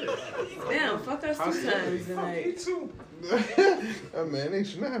 Damn, fuck us 2 times tonight. Oh man, they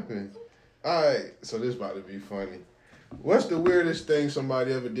snapping. Alright, so this about to be funny. What's the weirdest thing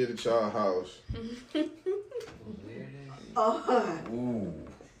somebody ever did at y'all house? Ooh.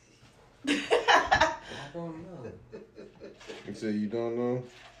 I don't know. You say you don't know?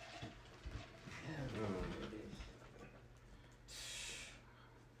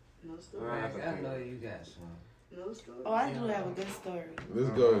 No story. I know you got some. No story. Oh, I do have a good story.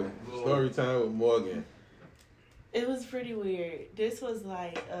 Let's go. Story time with Morgan. It was pretty weird. This was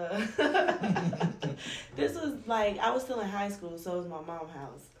like, I was still in high school, so it was my mom's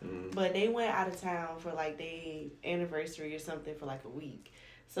house. But they went out of town for like their anniversary or something for like a week.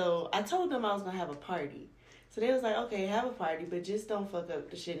 So I told them I was gonna have a party. So they was like, okay, have a party, but just don't fuck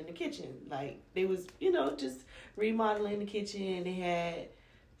up the shit in the kitchen. Like, they was, just remodeling the kitchen. They had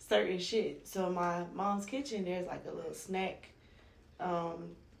certain shit. So my mom's kitchen, there's like a little snack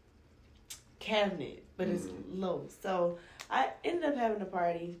cabinet, but it's low. So I ended up having a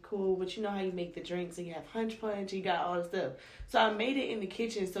party, cool, but you know how you make the drinks and you have punch, you got all the stuff. So I made it in the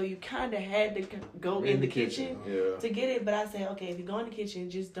kitchen, so you kind of had to go in the kitchen to get it. But I said, okay, if you go in the kitchen,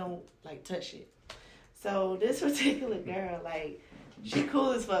 just don't, like, touch it. So this particular girl, like, she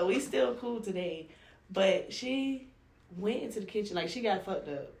cool as fuck. We still cool today. But she went into the kitchen, like, she got fucked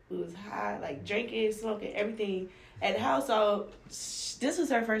up. We was high, like, drinking, smoking, everything at the house. So this was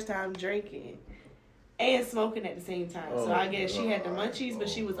her first time drinking and smoking at the same time. So I guess she had the munchies, but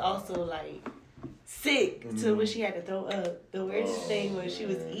she was also, like, sick to where she had to throw up. The weirdest thing was she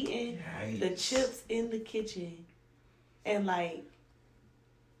was eating the chips in the kitchen and, like,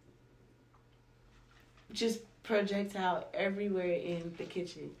 just projectile everywhere in the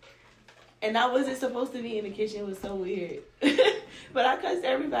kitchen. And I wasn't supposed to be in the kitchen. It was so weird. But I cussed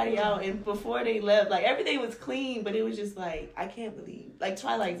everybody out, and before they left, like, everything was clean, but it was just like, I can't believe, like,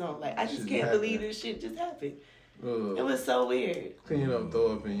 Twilight Zone, like, I just can't believe this shit just happened. It was so weird. Clean up,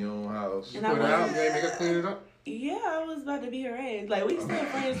 throw up in your own house. And you put it out, you ain't make her clean it up? Yeah, I was about to be her ass. Like, we still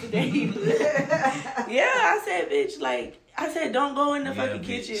friends today. Yeah, I said, bitch, like, I said, don't go in the fucking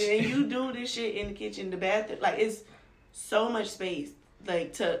kitchen and you do this shit in the kitchen, the bathroom. Like, it's so much space,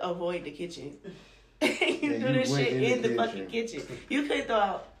 like, to avoid the kitchen. You do this shit in the fucking kitchen. You could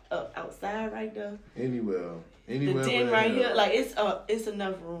throw outside right there. Anywhere. The den right here. Like, it's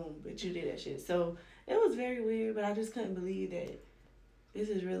enough room, but you did that shit. So, it was very weird, but I just couldn't believe that this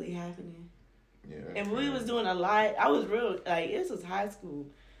is really happening. Yeah. And we was doing a lot. I was real, like, this was high school.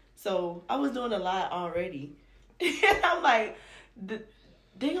 So, I was doing a lot already. And I'm like,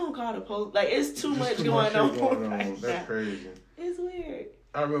 they gonna call the police. Like, it's too much going on right That's now. crazy. It's weird.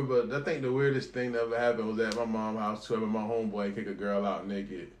 I remember, I think the weirdest thing that ever happened was at my mom's house too. I remember my homeboy kick a girl out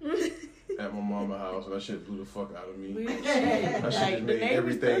naked at my mama's house, and that shit blew the fuck out of me. Weird shit. That shit Like, the made neighbors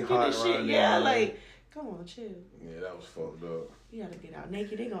everything cooking hot and around shit. there. Yeah, like, come on, chill. Yeah, that was fucked up. You gotta get out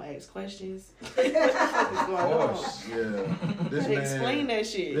naked. They gonna ask questions. What the fuck is going on? Yeah. This man, explain that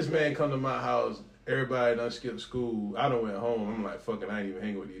shit. This man come to my house. Everybody done skipped school. I done went home. I'm like, fucking, I ain't even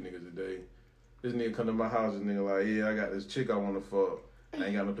hanging with these niggas today. This nigga come to my house. This nigga like, yeah, I got this chick I want to fuck. I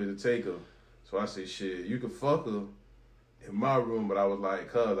ain't got no place to take her. So I say, shit, you can fuck her in my room. But I was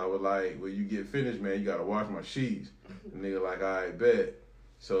like, when you get finished, man, you got to wash my sheets. The nigga like, all right, bet.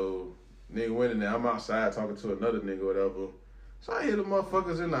 So nigga went in there. I'm outside talking to another nigga or whatever. So I hear the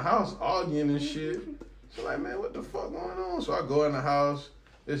motherfuckers in the house arguing and shit. So like, man, what the fuck going on? So I go in the house.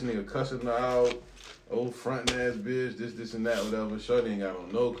 This nigga cussing her out. Old frontin' ass bitch. This and that, whatever. Shorty ain't got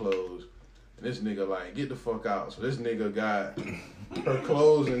on no clothes. And this nigga like, get the fuck out. So this nigga got her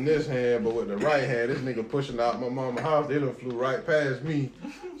clothes in this hand, but with the right hand, this nigga pushing out my mama's house. They done flew right past me.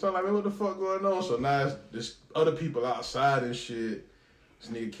 So I'm like, man, what the fuck going on? So now it's just other people outside and shit. This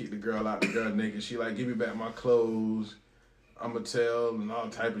nigga kicked the girl out, the girl naked. She like, give me back my clothes. I'ma tell, and all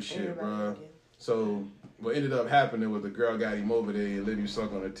type of shit, bro. So what ended up happening was the girl got him over there and let him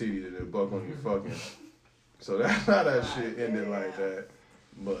suck on her titties and then buck on you fucking. So that's how that shit ended like that.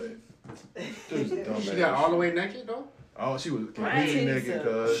 But she got all the way naked though? Oh, she was completely naked,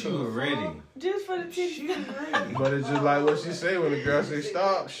 cuz. She was ready. Just for the titties. But it's just like what she say when the girl say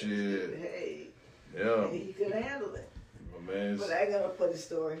stop, shit. Hey. Yeah. He could handle it. But man, But I gotta put a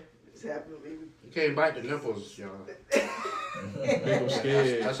story. This happened to me. You can't bite the nipples, y'all. I'm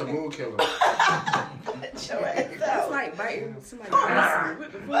scared. That's a mood killer. It's like biting somebody's ass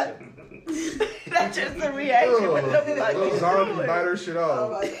with the foot. That's just a reaction. What the fuck Little you zombie doing? bite her shit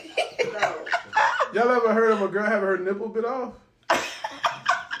off. Y'all ever heard of a girl having her nipple bit off?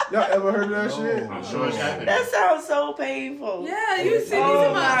 Y'all ever heard of that shit? I'm sure it's happening. That sounds so painful. Yeah, you see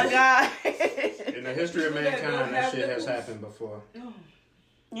Oh my god. In the history of mankind, that shit has happened before.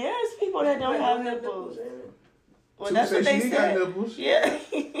 Yes, people that don't have nipples. Well, Two that's say what they she ain't got said. nipples. Yeah.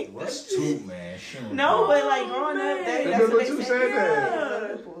 What's two, man? Shit. No, but like growing up, that's Remember what they Two said. said Yeah.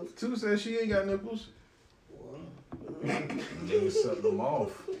 that. Two said she ain't got nipples. They suck them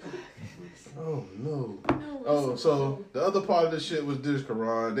off. Oh no. Oh, so the other part of the shit was this,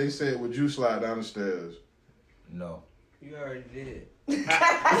 Karan. They said, would you slide down the stairs? No. You already did. We didn't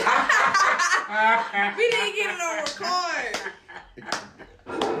get it on record.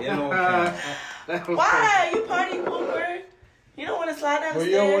 You know, Why? You party pooper. You don't want to slide down the Well, stairs.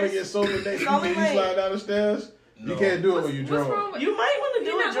 you don't want to get sober next to you Sober when you late. slide down the stairs? No. You can't do it when you drunk. You might want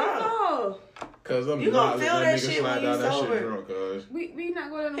to do it drunk. Cause I'm You not gonna feel letting that nigga shit slide when you down that sober. shit drunk, cuz. We not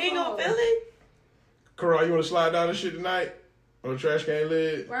going to He ain't gonna feel it. Karan, you want to slide down this shit tonight on the trash can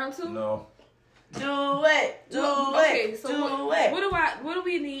lid? Round 2? No. Do it. Do Okay, it. so Do it. what do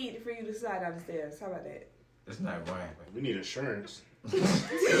we need for you to slide down the stairs? How about that? It's not right. We need insurance. First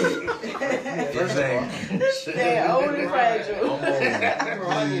thing. They're old and fragile.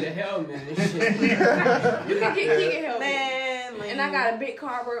 I need a helmet and shit. You can get Keegan help. Man, and I got a big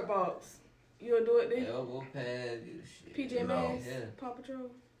cardboard box. You'll do it then? Elbow pad, do shit. PJ Masks? Yeah. Paw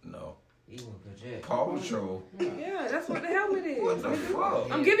Patrol? No. Paw Patrol. Yeah, that's what the helmet is. What the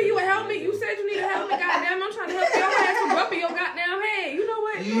fuck? I'm giving you a helmet. You said you need a helmet. Goddamn, I'm trying to help your ass from bumping your goddamn head. You know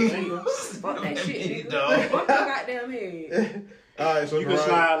what? Fuck that shit, nigga. Bump your goddamn head. All right, so you can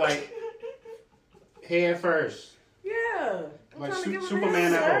slide like head first. Yeah. Like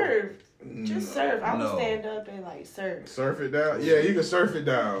Superman at home. Just surf. I would No. stand up and like surf. Surf it down? Yeah, you can surf it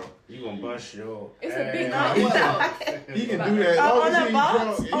down. You gonna bust your It's a He big can do that. on the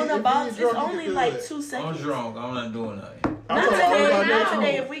box, on the box, it's only like 2 I'm seconds. drunk. I'm not doing nothing. Not today. Not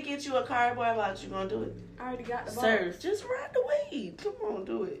today. If we get you a cardboard box, you gonna do it? I already got the box. Surf. Just ride the wave. Come on,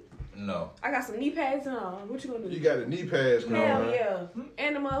 do it. No. I got some knee pads on. What you gonna do? You got the knee pads going. Hell yeah.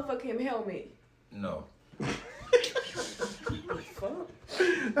 And the motherfucking helmet. No. Fuck.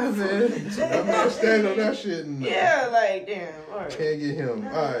 I said, I'm not standing on that shit. No. Yeah, like damn. All right. Can't get him.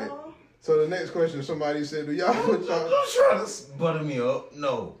 All right. So the next question, somebody said, do y'all put y'all... Don't try to butter me up.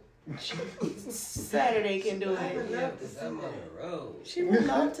 No. Saturday can do it. She would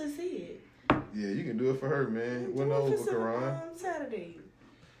love to see it. Yeah, you can do it for her, man. Went over for Karan. Saturday.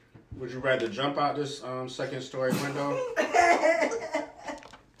 Would you rather jump out this second story window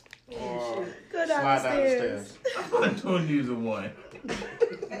or Go slide down the stairs? I'm not doing either one.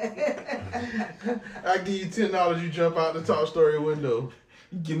 I give you $10, you jump out the top story window.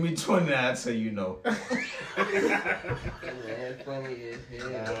 Give me 20, I'll tell you no. Funny as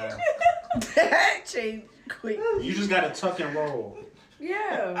hell. Change quick. You just gotta tuck and roll.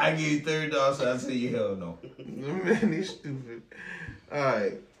 Yeah. I give you $30, so I'll tell you hell no. Man, he's stupid. All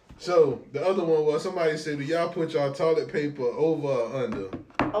right. So the other one was somebody said, do y'all put y'all toilet paper over or under?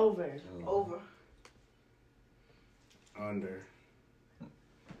 Over. Over. Under.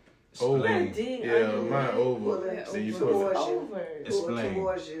 Over. Dig Yeah, under. mine over. Pull it Then you put towards it. you. Over. Pull it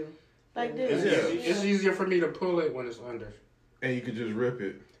towards you. Like It's, this. it's easier for me to pull it when it's under. And you can just rip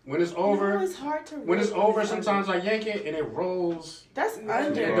it. When it's over, No, it's hard to when it's rip over, when it's sometimes I yank it and it rolls. That's and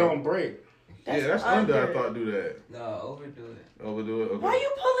under. it don't break. Yeah, that's under. I thought do that. No, overdo it. Overdo it. Okay. Why you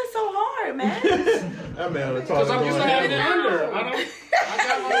pulling so hard, man? That man on the Because toilet I'm used to going, having it under. I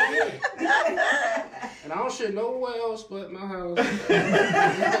got my own. And I don't shit nowhere else but my house.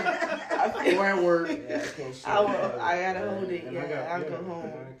 Or at work. I gotta hold it. And Yeah, I'll go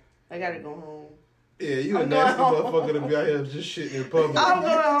home. I gotta go home. Yeah, you a I'm nasty going home. motherfucker to be out here just shitting in public. I'm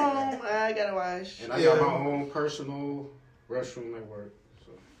going home. I gotta wash. And I got my own personal restroom at work.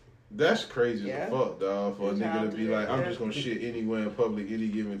 So. That's crazy Yeah. as fuck, dog, for a Good nigga job, to be dude. like, I'm Yeah. just gonna shit anywhere in public any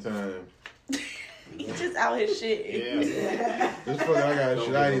given time. You just out here shit. Yeah. This fucker, I got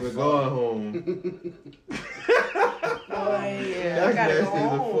shit, I ain't even going home. Boy, yeah. That's I gotta nasty go as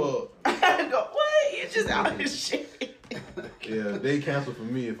home. fuck. I gotta go. What? You just out here shit. Yeah, they cancel for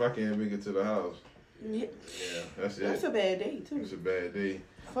me if I can't make it to the house. Yeah. Yeah, that's it. That's a bad day too. It's a bad day.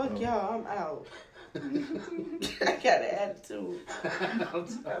 Fuck y'all, I'm out. I got an attitude. I'm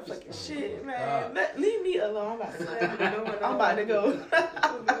fucking shit, man. Leave me alone. I'm about to go.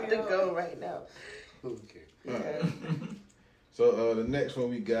 I'm about to go right now. Okay. Yeah. So the next one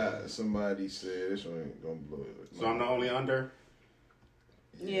we got, somebody said, this one ain't gonna blow it. So I'm the only under?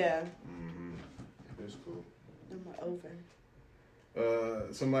 Yeah. Mm-hmm. That's cool. I'm over.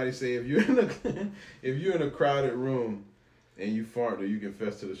 Somebody say if you're in a crowded room and you fart, do you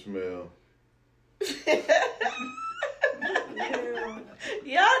confess to the smell?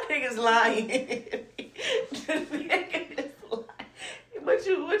 Y'all niggas lying. What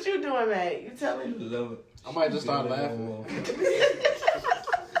you doing, man? You tell me. Love it. I might just start laughing.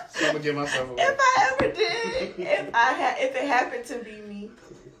 So I'm gonna give myself away. If I ever did, if it happened to be me,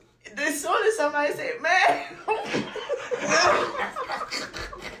 as soon as somebody say, "Man,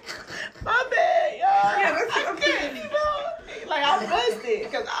 my bad, y'all," I can't even. Like I'm busted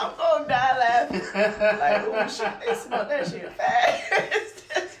because I'm gonna die laughing. Like, oh shit, they smell that shit fast.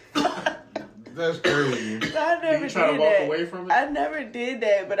 That's crazy. I never You try did to walk that. away from it? I never did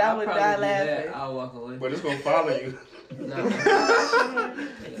that, but I would die laughing. I'll walk away. But it's gonna follow you.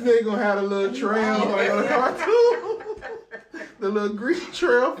 They gonna have a little trail like on a cartoon. The little grease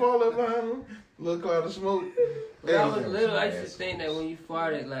trail falling behind them. Little cloud of smoke. When I was little, I used to think that when you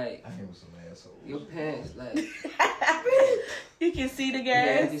farted, like, I hate some assholes. Your pants, like. You can see the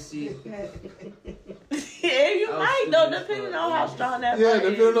Yeah, gas. you can see. Yeah, you might though, depending on how strong that Yeah, butt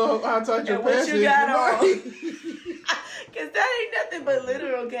is. depending on how tight your And what pants you is. got you on. might. Cause that ain't nothing but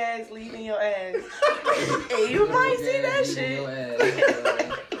literal gas leaving your ass. And you might see that shit. Your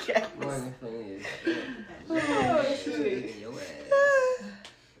ass. Yes. More than funny as Oh, shit. your ass.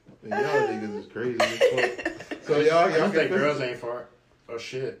 Man, y'all niggas is crazy as fuck. So y'all I think can girls ain't fart or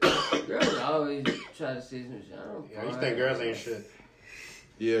shit. Girls always try to say some shit. I don't Yeah, you think girls ain't shit?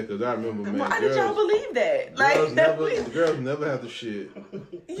 Yeah, cause I remember, man. Why did y'all believe that? Girls Like, girls never have the shit.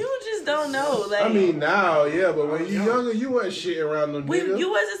 you just don't know. Like, I mean, now, yeah, but when you younger, you wasn't shit around them niggas.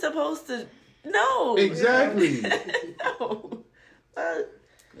 you wasn't supposed to. No. Exactly. No.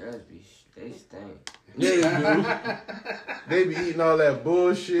 Girls be, they stink. Yeah, they do. They be eating all that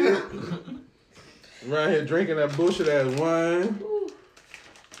bullshit. Around here drinking that bullshit ass wine.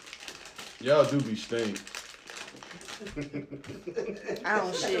 Y'all do be stink. I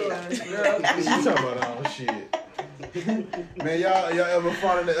don't shit. She talking about I don't shit. Man, y'all ever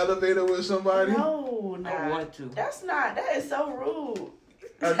fall in the elevator with somebody? No, nah. I want to. That is so rude.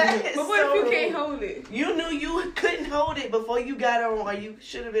 But what if you can't hold it? You knew you couldn't hold it before you got on, or you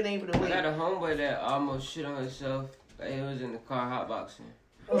should have been able to I wait. got a homeboy that almost shit on himself. Like, he was in the car hotboxing.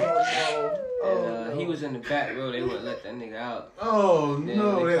 Oh, no. And he was in the back row. They wouldn't let that nigga out. Oh, Then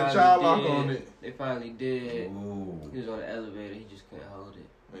no, they that finally child lock did. on it. They finally did. He was on the elevator. He just couldn't hold it.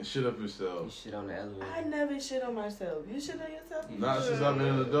 And shit up yourself. He shit on the elevator. I never shit on myself. You shit on yourself? Not since I've been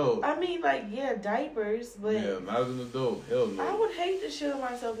an adult. I mean, like, yeah, diapers, but Yeah, not as an adult. Hell I I would hate to shit on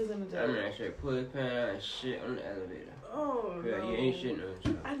myself as an That adult. man straight pull his pants out and shit on the elevator. Oh, Yeah, no. you ain't shitting on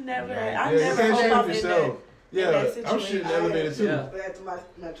yourself. I never, Yeah, I you never can't hope shit I'm on in yourself. that. Yeah, in that I'm shitting in the elevator too. Yeah. Back to my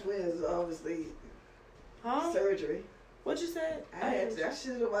twins, obviously, Huh? surgery. What you said? I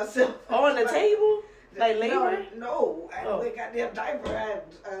shit on myself. Oh, on the table? Like labor? No, I had a goddamn diaper.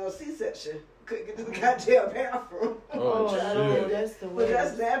 I had a C-section. Couldn't get to the goddamn bathroom. Oh, shit. That's the But worst.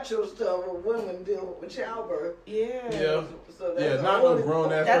 that's natural stuff when women deal with childbirth. Yeah. Yeah. So that's Yeah, not no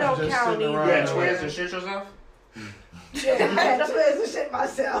grown ass That person don't just count sitting either. around. You had twins and shit yourself? Yeah, I had twins and shit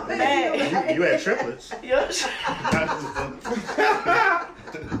myself. Man. You had triplets.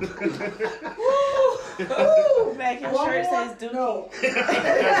 Ooh, back your shirt says Dookie. No.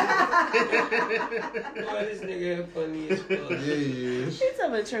 Boy, this nigga funny as fuck. Yeah, he is. He's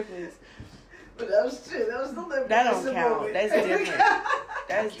talking about triplets. But that was true. That was still That don't count. That's different.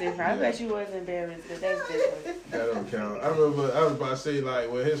 That's different. I bet you wasn't embarrassed, but that's different. That don't count. I remember I was about to say,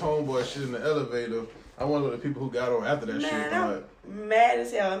 like, when his homeboy shit in the elevator, I wonder what the people who got on after that shit Man, thought. I'm mad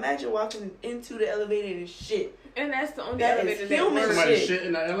as hell. Imagine walking into the elevator and shit. And that's the only That elevator is that human works. Somebody shit. shit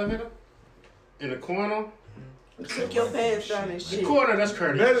in the elevator? In the corner? Took your pants down and The shit. corner, that's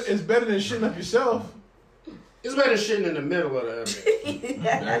courteous. It's better than shitting up yourself. It's better than shitting in the middle of the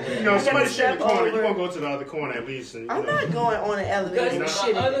elevator. You know, somebody shit in the corner, you won't go to the other corner at least. And, you I'm know. not going on an elevator and Because my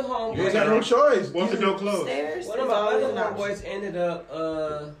shit. other You homeboy, ain't got no choice. Once the door closed. Stairs one is of my always other an option. homeboys ended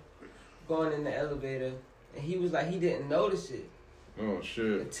up going in the elevator, and he was like, he didn't notice it Oh, shit.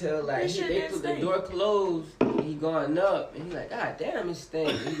 until like This shit the didn't stink. door closed, and he going up, and he like, God damn, it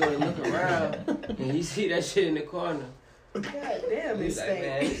stinks. He go to look around, and he see that shit in the corner. God damn, it He's like,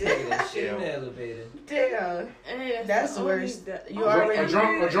 man, this stinks. nigga done shit in the elevator. Damn. And That's the worse. only- You A already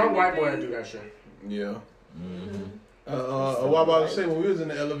drunk white boy do that shit. Yeah. What I about to say, when we was in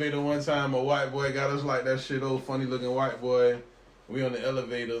the elevator one time, a white boy got us like that shit, old funny looking white boy. We on the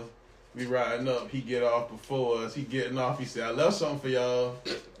elevator, we riding up, he get off before us, he getting off, he said, I left something for y'all,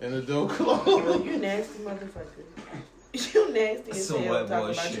 and the door closed. Oh, you nasty motherfucker. You nasty as Some hell white talking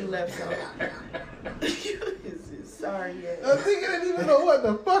boy about shit. you left something. You is sorry I ass. think I didn't even know what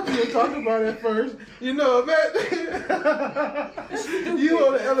the fuck you were talking about at first. You know, man. You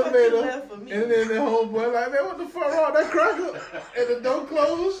on the elevator, left for me. and then the homeboy like, man, what the fuck wrong? That cracker, and the door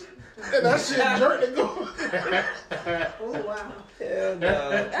closed, and that shit jerked and go. Oh, wow. Hell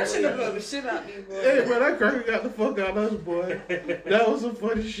no. I should have blown the shit out these boys. Hey, man, that cracker got the fuck out of us, boy. That was some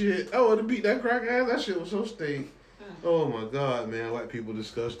funny shit. I would have beat that cracker ass. That shit was so stink. Oh my god, man, white people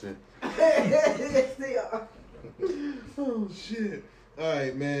disgusting. Yes, they are. Oh shit.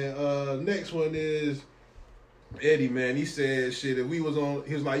 Alright, man. Next one is Eddie, man. He said shit, if we was on,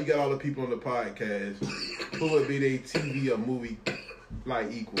 he was like, you got all the people on the podcast, who would be their TV or movie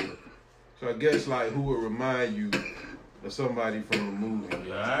like equal? So I guess like who would remind you of somebody from a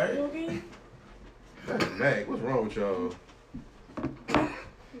movie? Alright. That's Mac. What's wrong with y'all?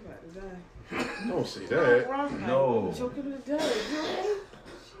 Don't say that. No. Choking to death.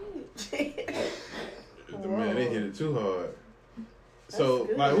 The man, they hit it too hard. So,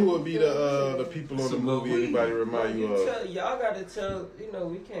 like, who would be the people on the movie? Anybody remind you of? Y'all gotta tell. You know,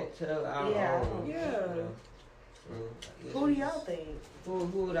 we can't tell our own. Who do y'all think? Who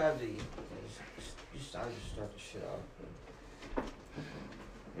would I be? I just start the shit off.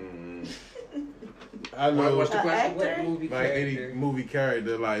 I know. What's the question? What movie like character? any movie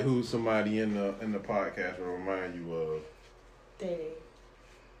character, like who's somebody in the podcast will remind you of? Day.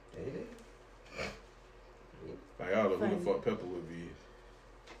 Like I don't know who the fuck Pepper would be.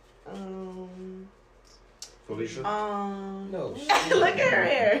 Felicia? No. Look at her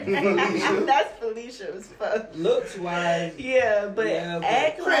hair. That's Felicia as fuck. Looks wise. Yeah, but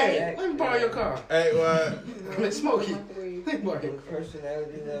act like. Let me borrow your car. Act like. Let me smoke it. Let me borrow your car.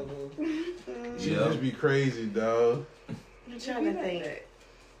 Personality level. She just be crazy, dog. I'm trying to think.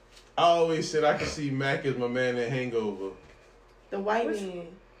 I always said I could see Mac as my man in Hangover. The white man.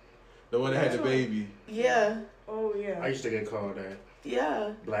 The one that had the baby. Yeah. Oh, yeah. I used to get called that.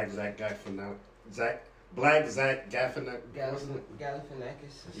 Yeah. Black Zach Galifianakis. Black Zach Galifianakis.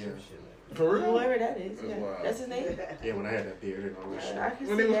 Yeah. For real? Whoever that is. That's Yeah. wild. That's his name? Yeah, when I had that beard and all that I shit. can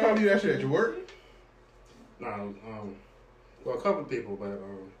When see they was that. calling you that shit at your work? No, well, a couple of people, but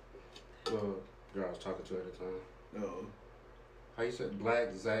the girl I was talking to at the time. No. How you said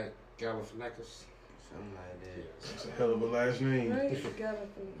Black Zach Galifianakis? Something like that. That's a hell of a last name. Right?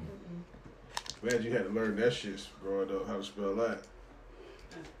 Glad you had to learn that shit growing up, how to spell that.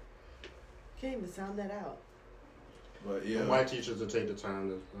 Can't even sound that out. But yeah. And white teachers will take the time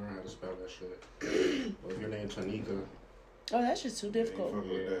to learn how to spell that shit. Or if your name's Tanika. Oh, that's just too difficult. Fuck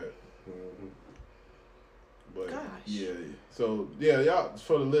with that. Mm-hmm. But Gosh. yeah. So yeah, y'all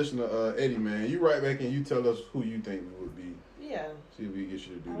for the listener, Eddie man, you write back and you tell us who you think we would be. Yeah. See if we get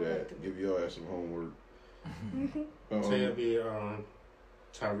you to do I would that. like to Give y'all some homework. Say it'd be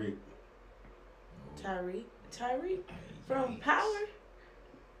Tyreek. Tyreek from Power.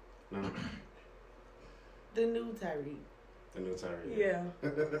 No. The new Tyreek. The new Tyreek. Yeah.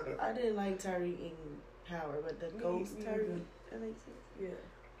 I didn't like Tyreek in Power, but the ghost Tyreek. That makes sense. Yeah.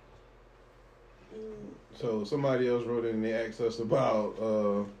 So somebody else wrote in and they asked us about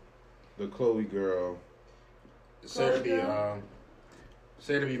the Chloe girl. Say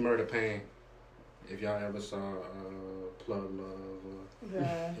to be Murder Pain. If y'all ever saw Plug Love.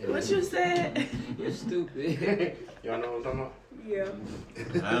 What you said? You're stupid. Y'all know what I'm talking about? Yeah. I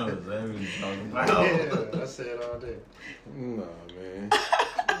don't know what you're talking about. Yeah, I said it all day. Nah, man.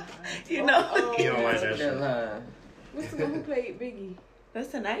 You know. You don't like that shit. What's the one who played Biggie? That's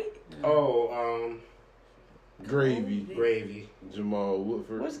tonight? Oh, Gravy. Jamal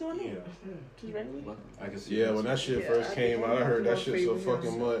Woodford. What's going on? Yeah. Just regularly? I can see. Yeah, when that shit first came out, I heard that shit so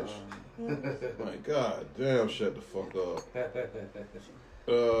fucking much. My God, damn, shut the fuck up.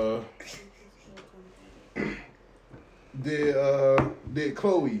 Did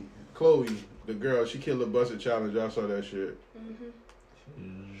Chloe, the girl, she killed a busted challenge. Y'all saw that shit.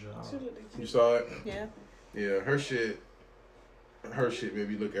 You saw it? Yeah. Yeah, her shit made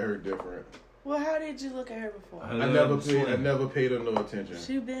me look at her different. Well, how did you look at her before? I never paid her no attention.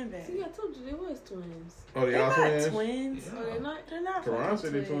 She been back. See, I told you they was twins. Oh, they are twins? Twins. Oh, they're not. They're not. Karan fucking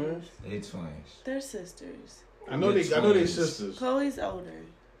said they twins. They twins. They're sisters. I know they sisters. Chloe's older.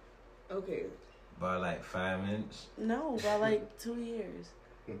 Okay. By like 5 minutes. No, by like 2 years.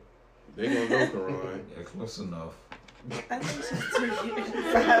 They gonna know Karan. Yeah, close enough. I think she's 2 years.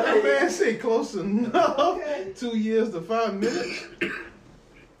 That man say close enough. 2 years to 5 minutes.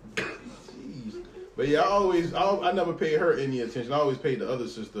 Jeez. But yeah, I never paid her any attention. I always paid the other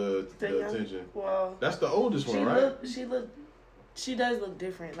sister the attention. Well, that's the oldest one, right? She does look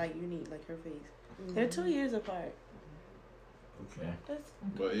different, like unique, like her face. They're 2 years apart. Okay.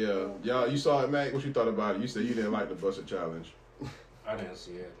 But yeah, y'all, you saw it, Mac. What you thought about it? You said you didn't like the busted challenge. I didn't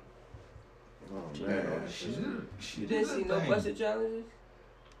see it. Oh man, You didn't see no busted challenges?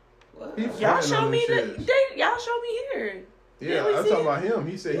 What? Y'all show me y'all show me here. Yeah, I'm talking about him.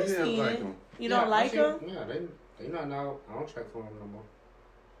 He said he didn't like him. You don't like him? Yeah, they not now. I don't check for him no more.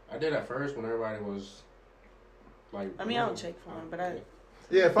 I did at first when everybody was like. I mean, I don't check for him, but I.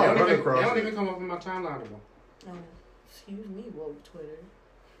 Yeah, if I run across, they don't even come up in my timeline anymore. Oh, excuse me, woke Twitter.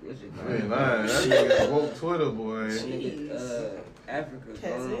 I ain't lying. That nigga woke Twitter, boy. Africa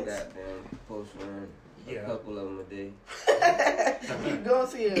gone goddamn post run. A couple of them a day. Go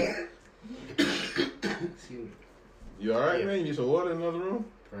see it. You alright, man? You need some water in another room?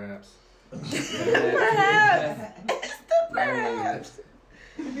 Perhaps. Perhaps.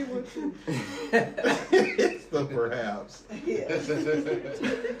 It's the perhaps. It's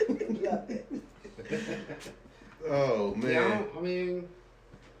the perhaps. Oh man. Yeah, I mean,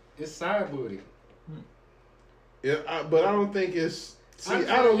 it's side booty. Yeah, but I don't think it's See,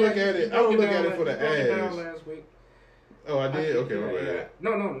 I don't look at it. I don't look at it for the ass. Last week. Oh, I did? Okay, my bad.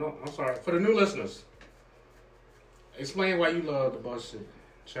 No. I'm sorry. For the new listeners, explain why you love the BuzzFeed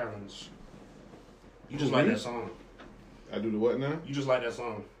challenge. You just like that song. I do the what now? You just like that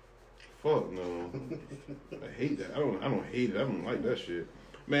song. Fuck no. I hate that. I don't hate it. I don't like that shit.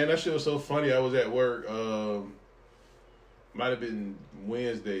 Man, that shit was so funny. I was at work. Might have been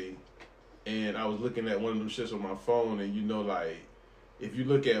Wednesday, and I was looking at one of them shits on my phone, and you know, like, if you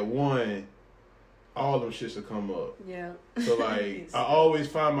look at one, all them shits will come up. Yeah. So, like, I always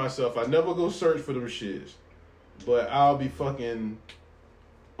find myself, I never go search for them shits, but I'll be fucking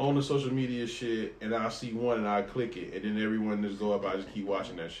on the social media shit, and I'll see one, and I'll click it, and then everyone just go up, I just keep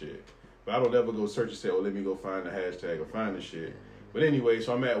watching that shit. But I don't ever go search and say, oh, let me go find the hashtag or find the shit. But anyway,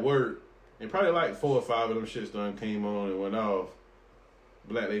 so I'm at work, and probably like 4 or 5 of them shits done came on and went off.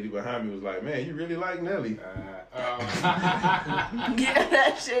 Black lady behind me was like, man, you really like Nelly. Yeah,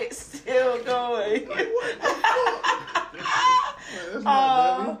 that shit's still going. Like, what the fuck? That's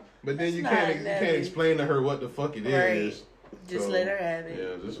not Nelly. But then you can't explain to her what the fuck it is. Just let her have it.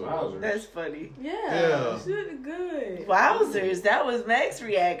 Yeah, just That's funny. Yeah. Shit good. Wowzers, that was Max's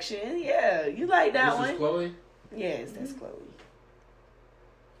reaction. Yeah, you like that one? This is Chloe? Yes, that's Chloe.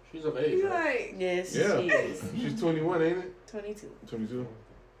 She's of age, right? Yes, yeah. she is. She's 21, ain't it? 22. 22.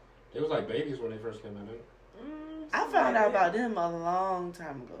 They was like babies when they first came out, didn't I found out about them a long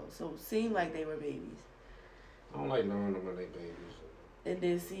time ago, so it seemed like they were babies. I don't like knowing them when they babies. And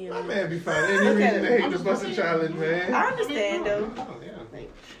then see them. My man be fine. Any reason to hate the busting challenge, man. I understand, though. Oh, yeah.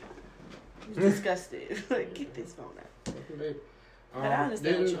 Like, he's disgusted. Like, get this phone out. But I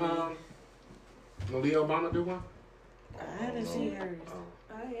understand what you mean. Malia Obama do one? I haven't seen hers.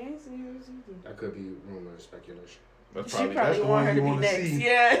 I ain't seen hers either. That could be rumor and speculation. That's She probably want her to be next. See.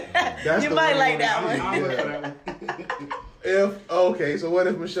 Yeah. You might like that one. I'll look for that one. So what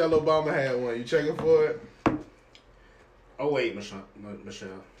if Michelle Obama had one? You checking for it? Oh wait, Michelle.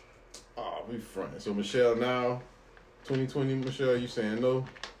 Oh, we fronting. So Michelle now, 2020 Michelle, you saying no?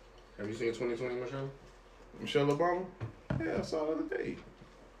 Have you seen 2020 Michelle? Michelle Obama? Yeah, I saw the other day.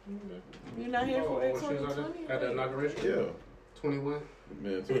 You not here for it? When she was out there at the inauguration? Yeah. 21.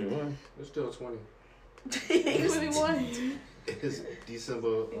 Man, 21. It's still 20. 21. It's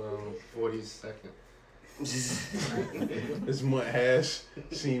December 42nd. This month has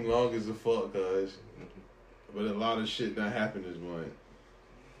seemed long as a fuck, cuz. But a lot of shit done happened this month.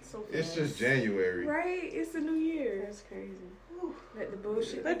 So it's just January. Right? It's a new year. That's crazy. Let the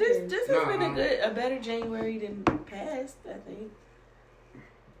bullshit. But this has been a better January than past, I think.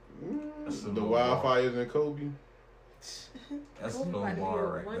 The wildfires in Kobe. That's Kobe no about to be bar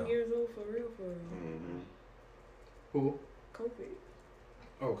right 1 there. year old for real. Who? COVID.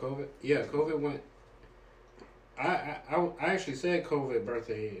 Oh, COVID? Yeah, COVID went. I actually said COVID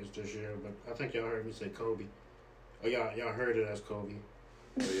birthday is this year, but I think y'all heard me say Kobe. Oh, y'all heard it as Kobe.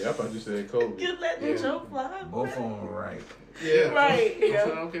 Oh, yeah, I thought you said Kobe. You let the joke fly. Both of them were right. Yeah. Right. Yeah.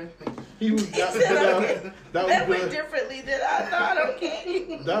 Okay. He was that That was went good. differently than I thought.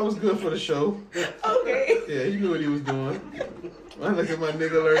 Okay. That was good for the show. Okay. Yeah, he knew what he was doing. I look at my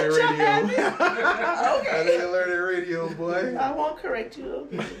nigga learning radio. Okay. My nigga learning radio, boy. I won't correct you.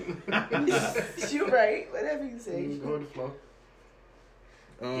 You're right. Whatever you say. Go with the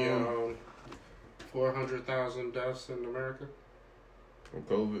flow. 400,000 deaths in America from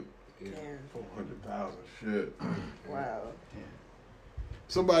COVID. Yeah. 400,000. Shit. Wow.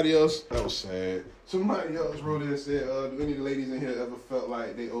 Somebody else, that was sad. Somebody else wrote in and said, do any of the ladies in here ever felt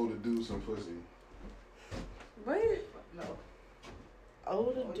like they owed a dude some pussy? What? No.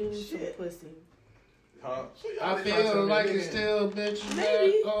 Older dude some pussy. Huh? I feel like it's still bitches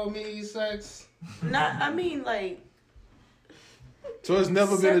that owe me sex. Not, I mean, like. So it's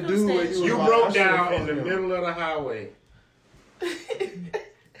never been a dude where You was broke like, down in the middle of the highway.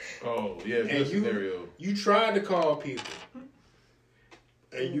 Oh, yeah, good scenario. You tried to call people.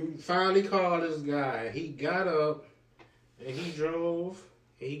 And you finally called this guy. He got up and he drove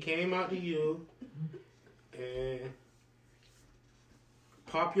and he came out to you and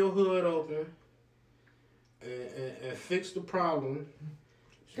pop your hood open and fix the problem.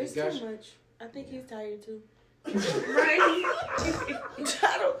 That's too much. I think he's tired too. Right?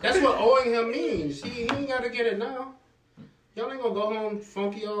 That's what owing him means. He ain't got to get it now. Y'all ain't gonna go home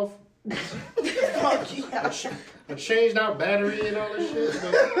funky off. Funky off. I changed out battery and all this shit.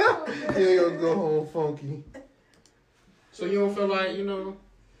 But you ain't gonna go home funky. So you don't feel like, you know,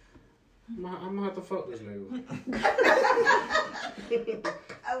 I'm gonna have to fuck this nigga.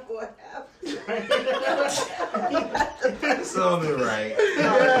 I'm going to have That's only right.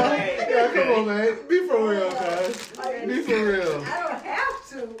 Yeah, come on, man. Be for real, guys. Be for real. I don't have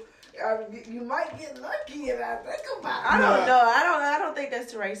you might get lucky, and I think about it. I don't know. I don't think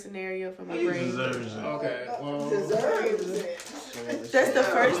that's the right scenario for my brain. Deserves it. Okay, well. Deserves it. That's the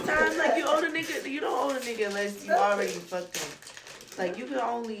first time, like, you owe the nigga. You don't owe the nigga unless you already fucked him. Like, you can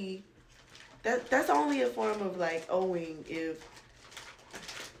only. That's only a form of, like, owing if.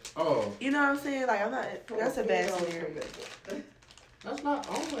 Oh. You know what I'm saying? Like, I'm not. That's a bad scenario. That's not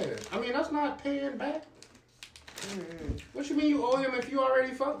owing. I mean, that's not paying back. What you mean you owe him if you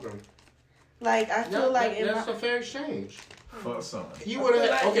already fucked him? Like, I feel like that's a fair exchange. Fuck something. He would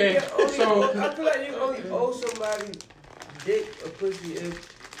have. Okay, so I feel like you only owe somebody dick or pussy if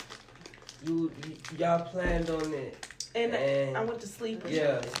y'all planned on it. And I went to sleep.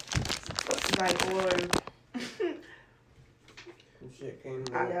 Yeah. Like, or. Shit came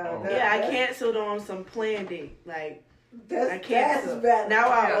I canceled on some planned date. Like, That's I canceled. bad. Now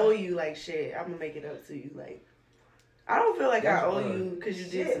I owe you, like, shit. I'm gonna make it up to you. Like, I don't feel like I owe you because you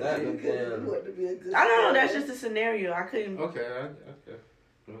did something. I don't know. That's just a scenario. I couldn't. Okay.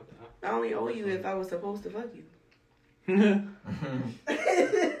 I only owe you if I was supposed to fuck you.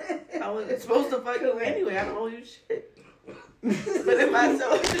 I wasn't supposed to fuck you anyway. I don't owe you shit. But if I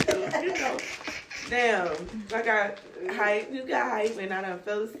told you, damn, I got hype. You got hype, and I done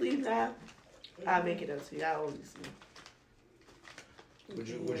fell asleep now. I'll make it up to you. I owe you some. Would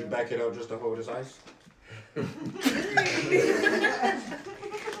you back it up just to hold his ice? Sing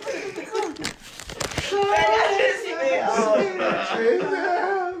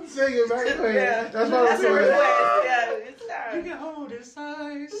it back quick. Yeah. That's what I'm saying. Yeah, it's time. You can hold his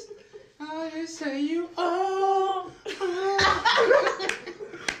ice. I say you own.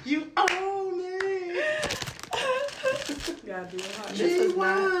 You own me. Gotta do it hard.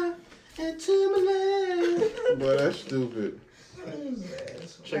 G1 and Timberland. Boy, that's stupid.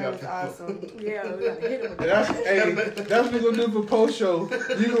 Check out awesome. Yeah, we gotta hit him. That's what we gonna do for post show.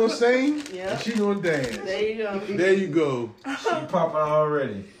 You gonna sing, yeah. And she gonna dance. There you go. There you go. She popping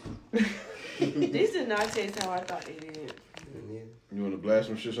already. These did not taste how I thought they did. You wanna blast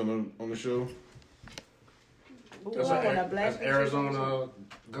some shit on the show? Ooh, I wanna blast that's Arizona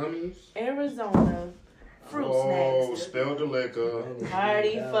gummies. Arizona fruit Oh, snacks. spill the liquor.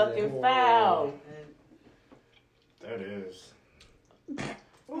 Hardy fucking foul. That is.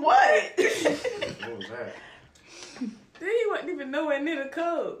 What? What was that? Then he wasn't even nowhere near the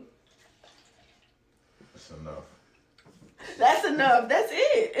code. That's enough. That's enough. That's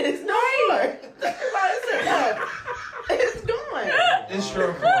it. It's no more. That's enough. It's gone. It's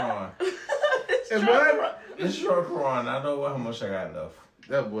short Quran. And what? It's short Quran. I know how much I got left.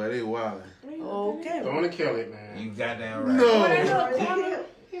 That boy, they wildin'. Okay. Don't want to kill it, man. You goddamn right. No.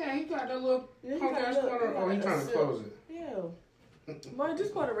 Yeah, he got that little punk ass corner. Oh, he trying to close it. Yeah. Boy,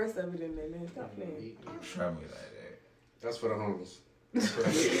 just pour the rest of it in there, man. Stop playing. Don't try me like that. That's for the homies.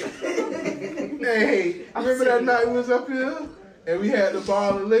 Hey, remember that night we was up here and we had the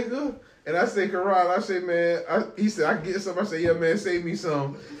bottle of liquor? And I said, Karan, I said, man, he said, I can get some. I said, yeah, man, save me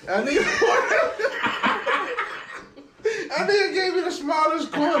some. And I nigga gave me the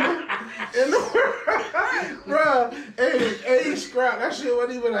smallest corner in the world. Bruh, hey, scrap. That shit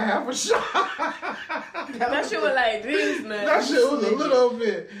wasn't even a half a shot. That shit was like this, man. That shit was a little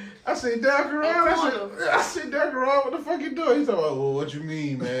bit. I said, Derek Karan, I said, Derek Karan, what the fuck you doing? He's talking about, well, what you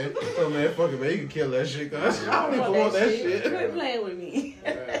mean, man? Oh, man, fuck it, man. You can kill that shit. Cause I don't even want that shit. Quit playing with me.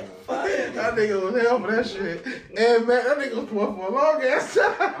 That nigga was hell for that shit. And, man, that nigga was pouring for a long ass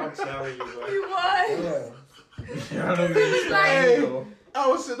time. I'm telling you, bro. He was. I don't even Hey, I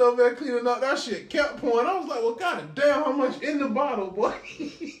was sitting over there cleaning up. That shit kept pouring. I was like, well, god damn, how much in the bottle, boy?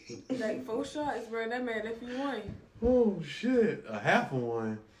 Like 4 shots, bro. That man left you one. Oh, shit. A half of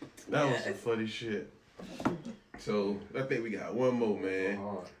one. That was some funny shit. So, I think we got one more, man.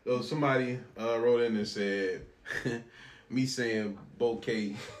 So, somebody wrote in and said, me saying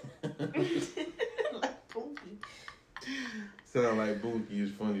bouquet. Like Pookie. Sound like Bookie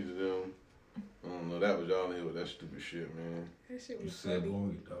is funny to them. I don't know. That was y'all in here with that stupid shit, man. That shit You was said funny.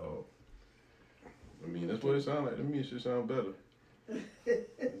 boogie, dog. I mean, that's what it sounded like to me. It should sound better.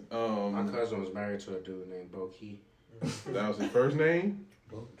 My cousin was married to a dude named Boki. That was his first name?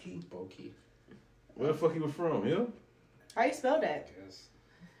 Boki. Where the fuck he was from? Yeah? How you spell that? Yes.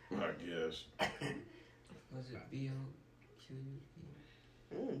 I guess. Was it B-O-Q-U-E?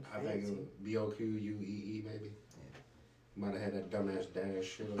 I think it was B-O-Q-U-E-E, maybe. Might have had that dumbass dash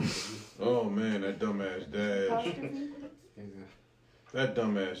shit on it. Oh, man, that dumbass dash. Yeah. That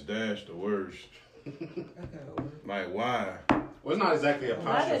dumbass dash the worst. Like, why? Well, it's not exactly a Why the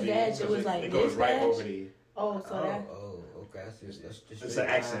apostrophe. dash? It was like it goes this right dash? over the... Oh, so that. Oh, okay. That's just It's an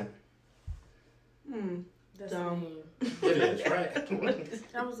accent. Hmm. That's Dumb. It is, right?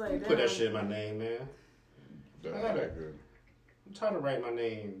 I was like, Put that shit in my name, man. That's I gotta- not good. I'm tired of writing my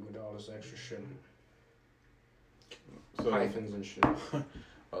name with all this extra shit. So, Hyphens and shit.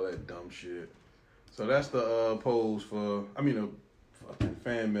 all that dumb shit. So that's the polls the fucking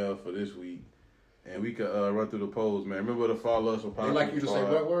fan mail for this week. And we could run through the polls, man. Remember to follow us on They like you to say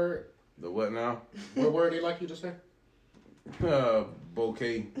what word? The what now? What word they like you to say?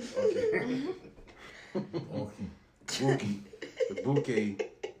 Bouquet. Okay. Bouquet. The bouquet.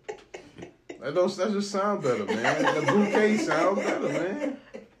 That just sound better, man. The bouquet sound better, man.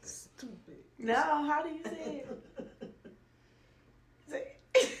 No, how do you say it?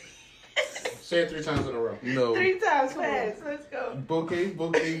 Say it 3 times in a row. No. 3 times fast. Let's go. Bouquet,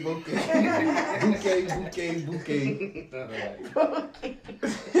 bouquet, bouquet. Bouquet, bouquet, bouquet.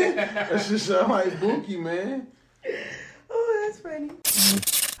 That shit sound like Bookie, man. Oh, that's funny.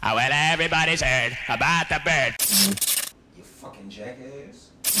 Oh, well, everybody's heard about the bird. You fucking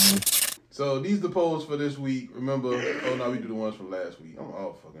jackass. So these the polls for this week. Remember, oh no, we do the ones from last week. I'm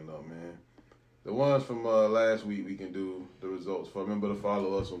all fucking up, man. The ones from last week, we can do the results for. Remember to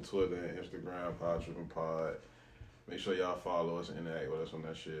follow us on Twitter and Instagram, Pod Tripping Pod. Make sure y'all follow us and interact with us on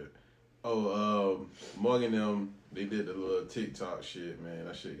that shit. Oh, Morgan them, they did the little TikTok shit, man.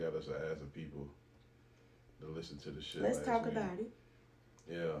 That shit got us an ass of people to listen to the shit. Let's last talk week. about it.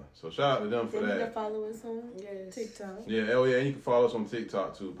 Yeah, so shout out to them for Then you can that. follow us on TikTok. Yeah, oh yeah, and you can follow us on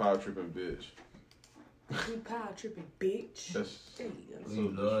TikTok too, Power Tripping Bitch. You power tripping, bitch. That's There you go. You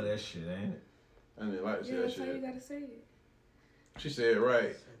love that shit, ain't it? I didn't like to say Yeah, that that's how you shit. gotta say it. She said it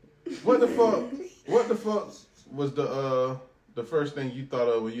right. What the fuck? What the fuck was the first thing you thought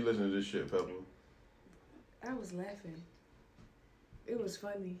of when you listened to this shit, Pepper? I was laughing. It was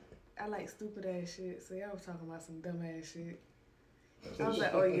funny. I like stupid ass shit, so y'all was talking about some dumb ass shit. I was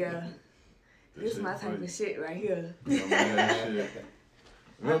like, oh yeah, this my type of shit right here. Dumb ass shit.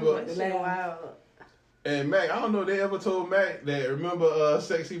 Remember? Wow. And Mac, I don't know if they ever told Mac that, remember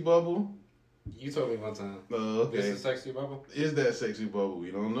Sexy Bubble? You told me one time. Okay. This is Sexy Bubble? Is that Sexy Bubble?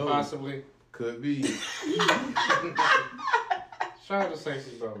 We don't know. Possibly. Could be. Shout out to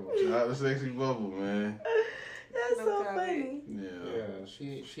Sexy Bubble. Shout out to Sexy Bubble, man. That's so funny. Yeah.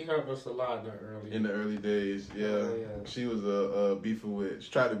 She helped us a lot in the early days. Yeah. She was a beefer with,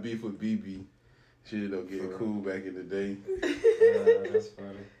 she tried to beef with BB. She ended up getting cool back in the day. That's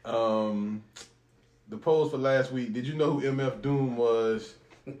funny. The polls for last week, did you know who MF Doom was?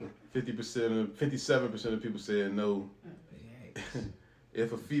 57% of people said no.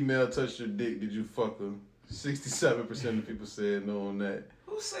 If a female touched your dick, did you fuck her? 67% of people said no on that.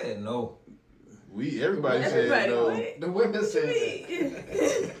 Who said no? Everybody said no. The women said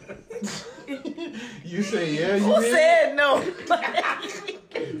that. You say yeah, you Who did? said no?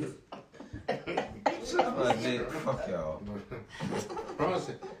 Fuck y'all.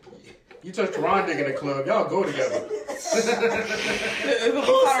 Honestly, you touched Ron dick in the club. Y'all go together. Who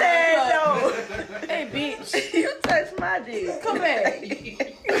said no? Hey, bitch. You touched my dick. Come back. You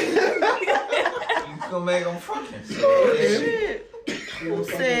gonna make them fucking Oh, shit. Who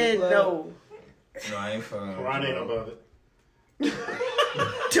said no? No, I ain't fucking. Ron ain't above it.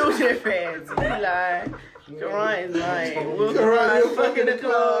 Two different. He lied. Karan is lying. Will Karan fuck in the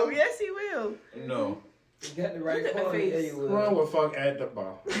club? Yes, he will. No. You got the right Look at the point. face. Yeah, you will. Ron will fuck at the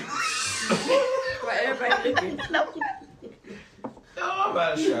bar. Why everybody looking? No. No, I'm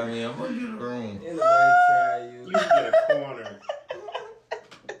about to try me. I'm gonna get a room. Anybody try you? You get a corner.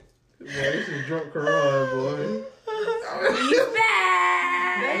 Yeah, this is drunk Quran, boy. He's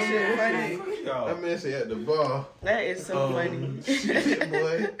back. That shit funny. That man say at the bar. That is so funny. Shit,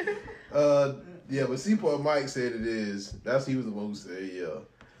 boy. Yeah, but Seaport Mike said it is. He was the one who said yeah.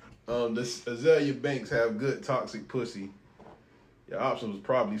 The Azalea Banks have good toxic pussy. Your option was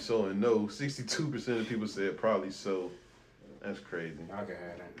probably so and no. 62% of people said probably so. That's crazy. I can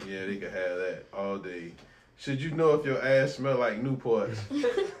have that. Yeah, they could have that all day. Should you know if your ass smell like Newports?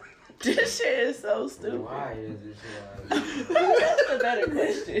 This shit is so stupid. Why is this why? That's a better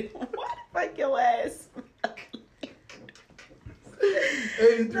question. Why the fuck your ass?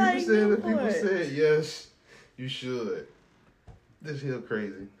 83% of people Newport. said yes, you should. This here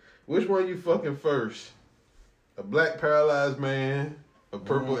crazy. Which one you fucking first? A black paralyzed man, a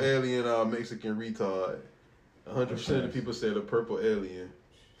purple alien, or a Mexican retard? 100% of people said a purple alien.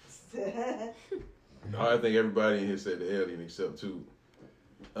 I think everybody in here said the alien except two.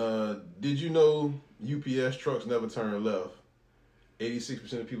 Did you know UPS trucks never turn left?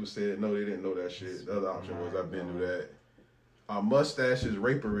 86% of people said no, they didn't know that shit. The other option was I've been through that. Our mustache is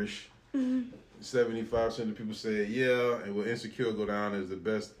raperish. 75% of the people said yeah, and will Insecure go down as the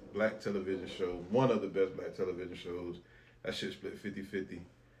best black television show, one of the best black television shows. That shit split 50-50.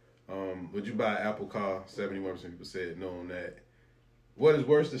 Would you buy an Apple car? 71% of people said no on that. What is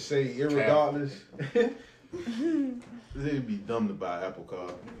worse to say, irregardless? It'd be dumb to buy an Apple car.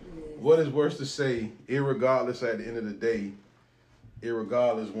 What is worse to say, irregardless at the end of the day?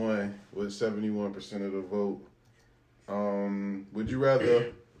 Irregardless won with 71% of the vote. Would you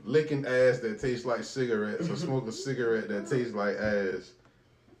rather lick an ass that tastes like cigarettes or smoke a cigarette that tastes like ass?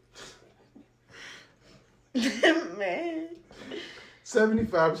 Man.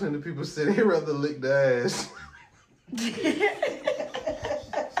 75% of the people said they'd rather lick the ass.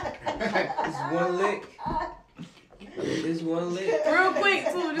 It's one lick. It's one lick. Real quick,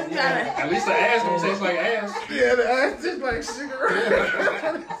 too. Just gotta. At least the ass don't taste like ass. Yeah, the ass tastes like cigarettes.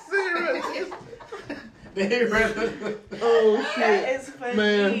 Cigarettes. Oh shit, That is funny.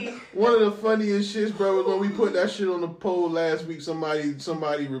 man! One of the funniest shits, bro, was when we put that shit on the poll last week.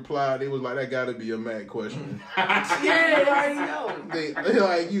 Somebody replied. It was like, that gotta be a mad question. Yeah, you already know. They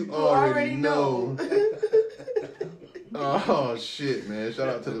like, you already know. Oh shit, man! Shout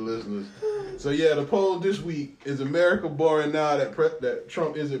out to the listeners. So yeah, the poll this week is: America boring now that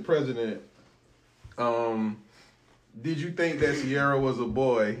Trump isn't president? Did you think that Sierra was a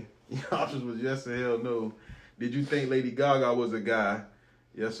boy? Your options was yes or hell no. Did you think Lady Gaga was a guy?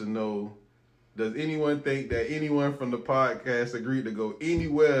 Yes or no. Does anyone think that anyone from the podcast agreed to go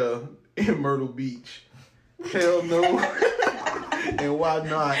anywhere in Myrtle Beach? Hell no. And why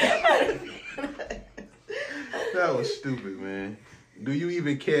not? That was stupid, man. Do you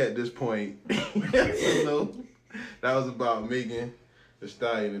even care at this point? Yes or no. That was about Megan Thee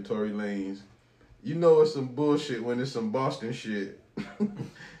Stallion and Tory Lanez. You know it's some bullshit when it's some Boston shit.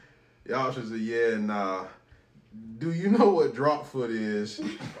 The options are yeah and nah. Do you know what drop foot is?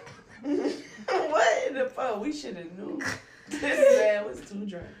 What in the fuck? We should have knew. This man was too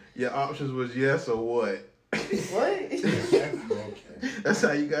drunk. Your options was yes or what? What? That's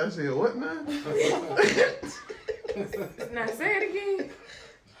how you gotta say it. What now? Now say it again.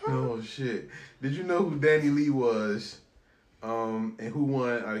 Oh shit. Did you know who Danny Lee was? And who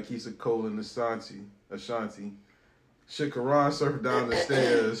won out of Keisha Cole and Ashanti? Should Karan surf down the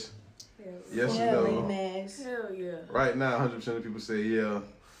stairs? Yes or no? Hell yeah. Right now, 100% of people say yeah.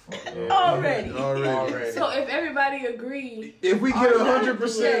 Already. So if everybody agreed, If we get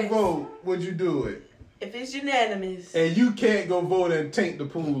 100% vote, would you do it? If it's unanimous. And you can't go vote and tank the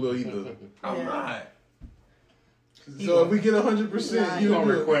pool either. I'm not. So if we get 100%, you gonna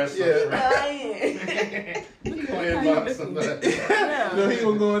request yeah. Lying. No, he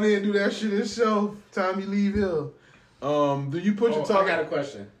gonna go in there and do that shit himself. Time you leave here. Do you put your talk? I got a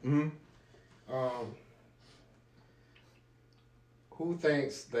question. Mm-hmm. Who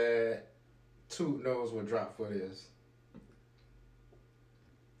thinks that Toot knows what drop foot is?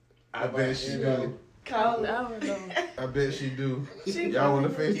 I bet she do. Call I don't know. I bet she do. She Y'all want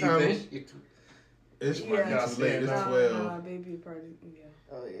to probably- FaceTime? It's too late. It's 12. Nah, baby party. Yeah.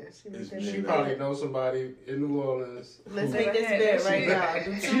 Oh yeah, she It's made that me. She probably knows somebody in New Orleans. Let's make this bet right now.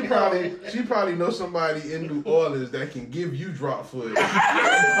 Do She probably knows somebody in New Orleans that can give you drop foot.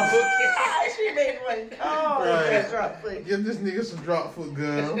 She made one call. Right. Drop foot. Give this nigga some drop foot,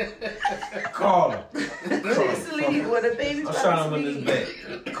 girl. Call her. She's sleep with a baby. I'm trying to win this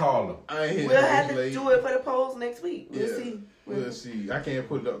bet. Call her. I ain't hitting We'll that have to late. do it for the polls next week. We'll Yeah. see. We'll see. I can't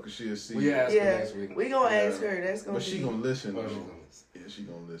put it up because she'll see. We ask her next week. We gonna ask her. That's gonna But she be. gonna listen. Oh, though. she gonna Yeah, she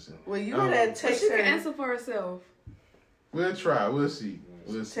gonna listen. Well, you gotta But text she her. can answer for herself. We'll try. We'll see.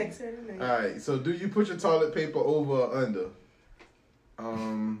 We'll see. Text her tonight. All right. So, do you put your toilet paper over or under?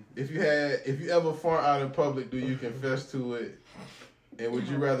 If you ever fart out in public, do you confess to it? And would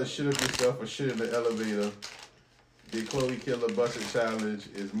you rather shit up yourself or shit in the elevator? Did Chloe kill a busted challenge?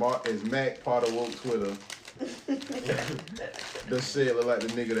 Is Mac part of woke Twitter? Does say it look like the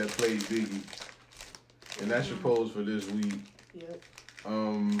nigga that played Biggie? And that's your polls for this week. Yep.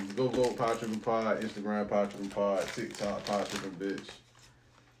 Go vote Power Trippin' Pod, Instagram Power Trippin' Pod, TikTok Power Trippin' Bitch.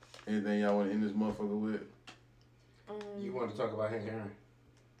 Anything y'all want to end this motherfucker with? You want to talk about Hank Aaron?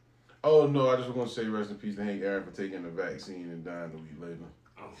 Oh no, I just was gonna say rest in peace to Hank Aaron for taking the vaccine and dying a week later.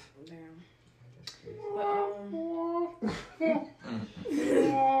 Damn.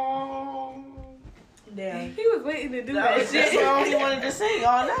 Damn. He was waiting to do That that was just shit. song he wanted to sing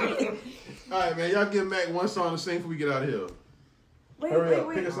all night. All right, man, y'all give Mac one song to sing before we get out of here. Hurry up,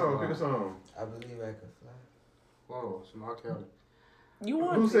 pick a song, pick a song. I believe I can fly. Whoa, it's Mark Kelly. You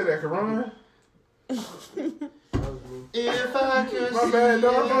want Who said that, Karan? If I could My bad,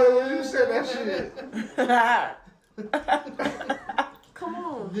 dog. I thought it was you said that shit. Come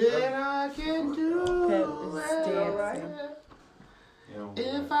on. then I can do it.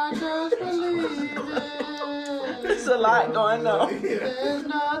 If I just believe it. There's a lot going on. There's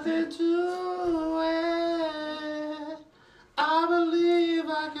nothing to it. I believe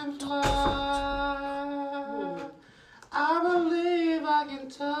I can fly. I believe I can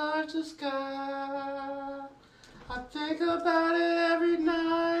touch the sky. I think about it every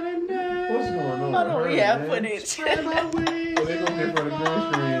night and day. What's going on? I don't really have footage. Spread my wings. They gonna get for the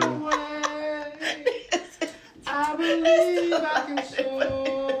green screen. I believe I can soar.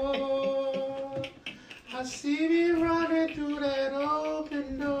 I see me running through that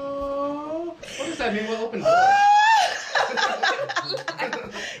open door. What does that mean? What open door?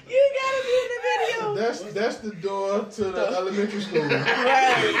 You gotta be in the video. That's the door to the elementary school.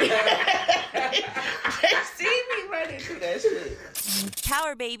 Right. They see me running through that shit.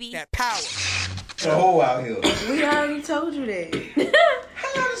 Power, baby. That power. The hoe out here. We already told you that. How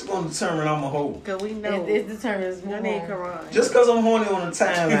y'all just gonna determine I'm a hoe? Cause we know. It determines your name Karan. Just cause I'm horny on the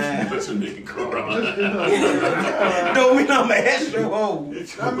timeline. That's a nigga Karan. Don't mean I'm an extra hoe.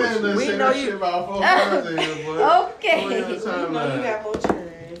 That man done said that shit about 4 times in here, boy. Okay. We know you got more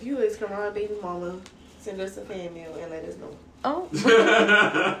children. If you is Karan baby mama, send us a fan mail and let us know. Oh.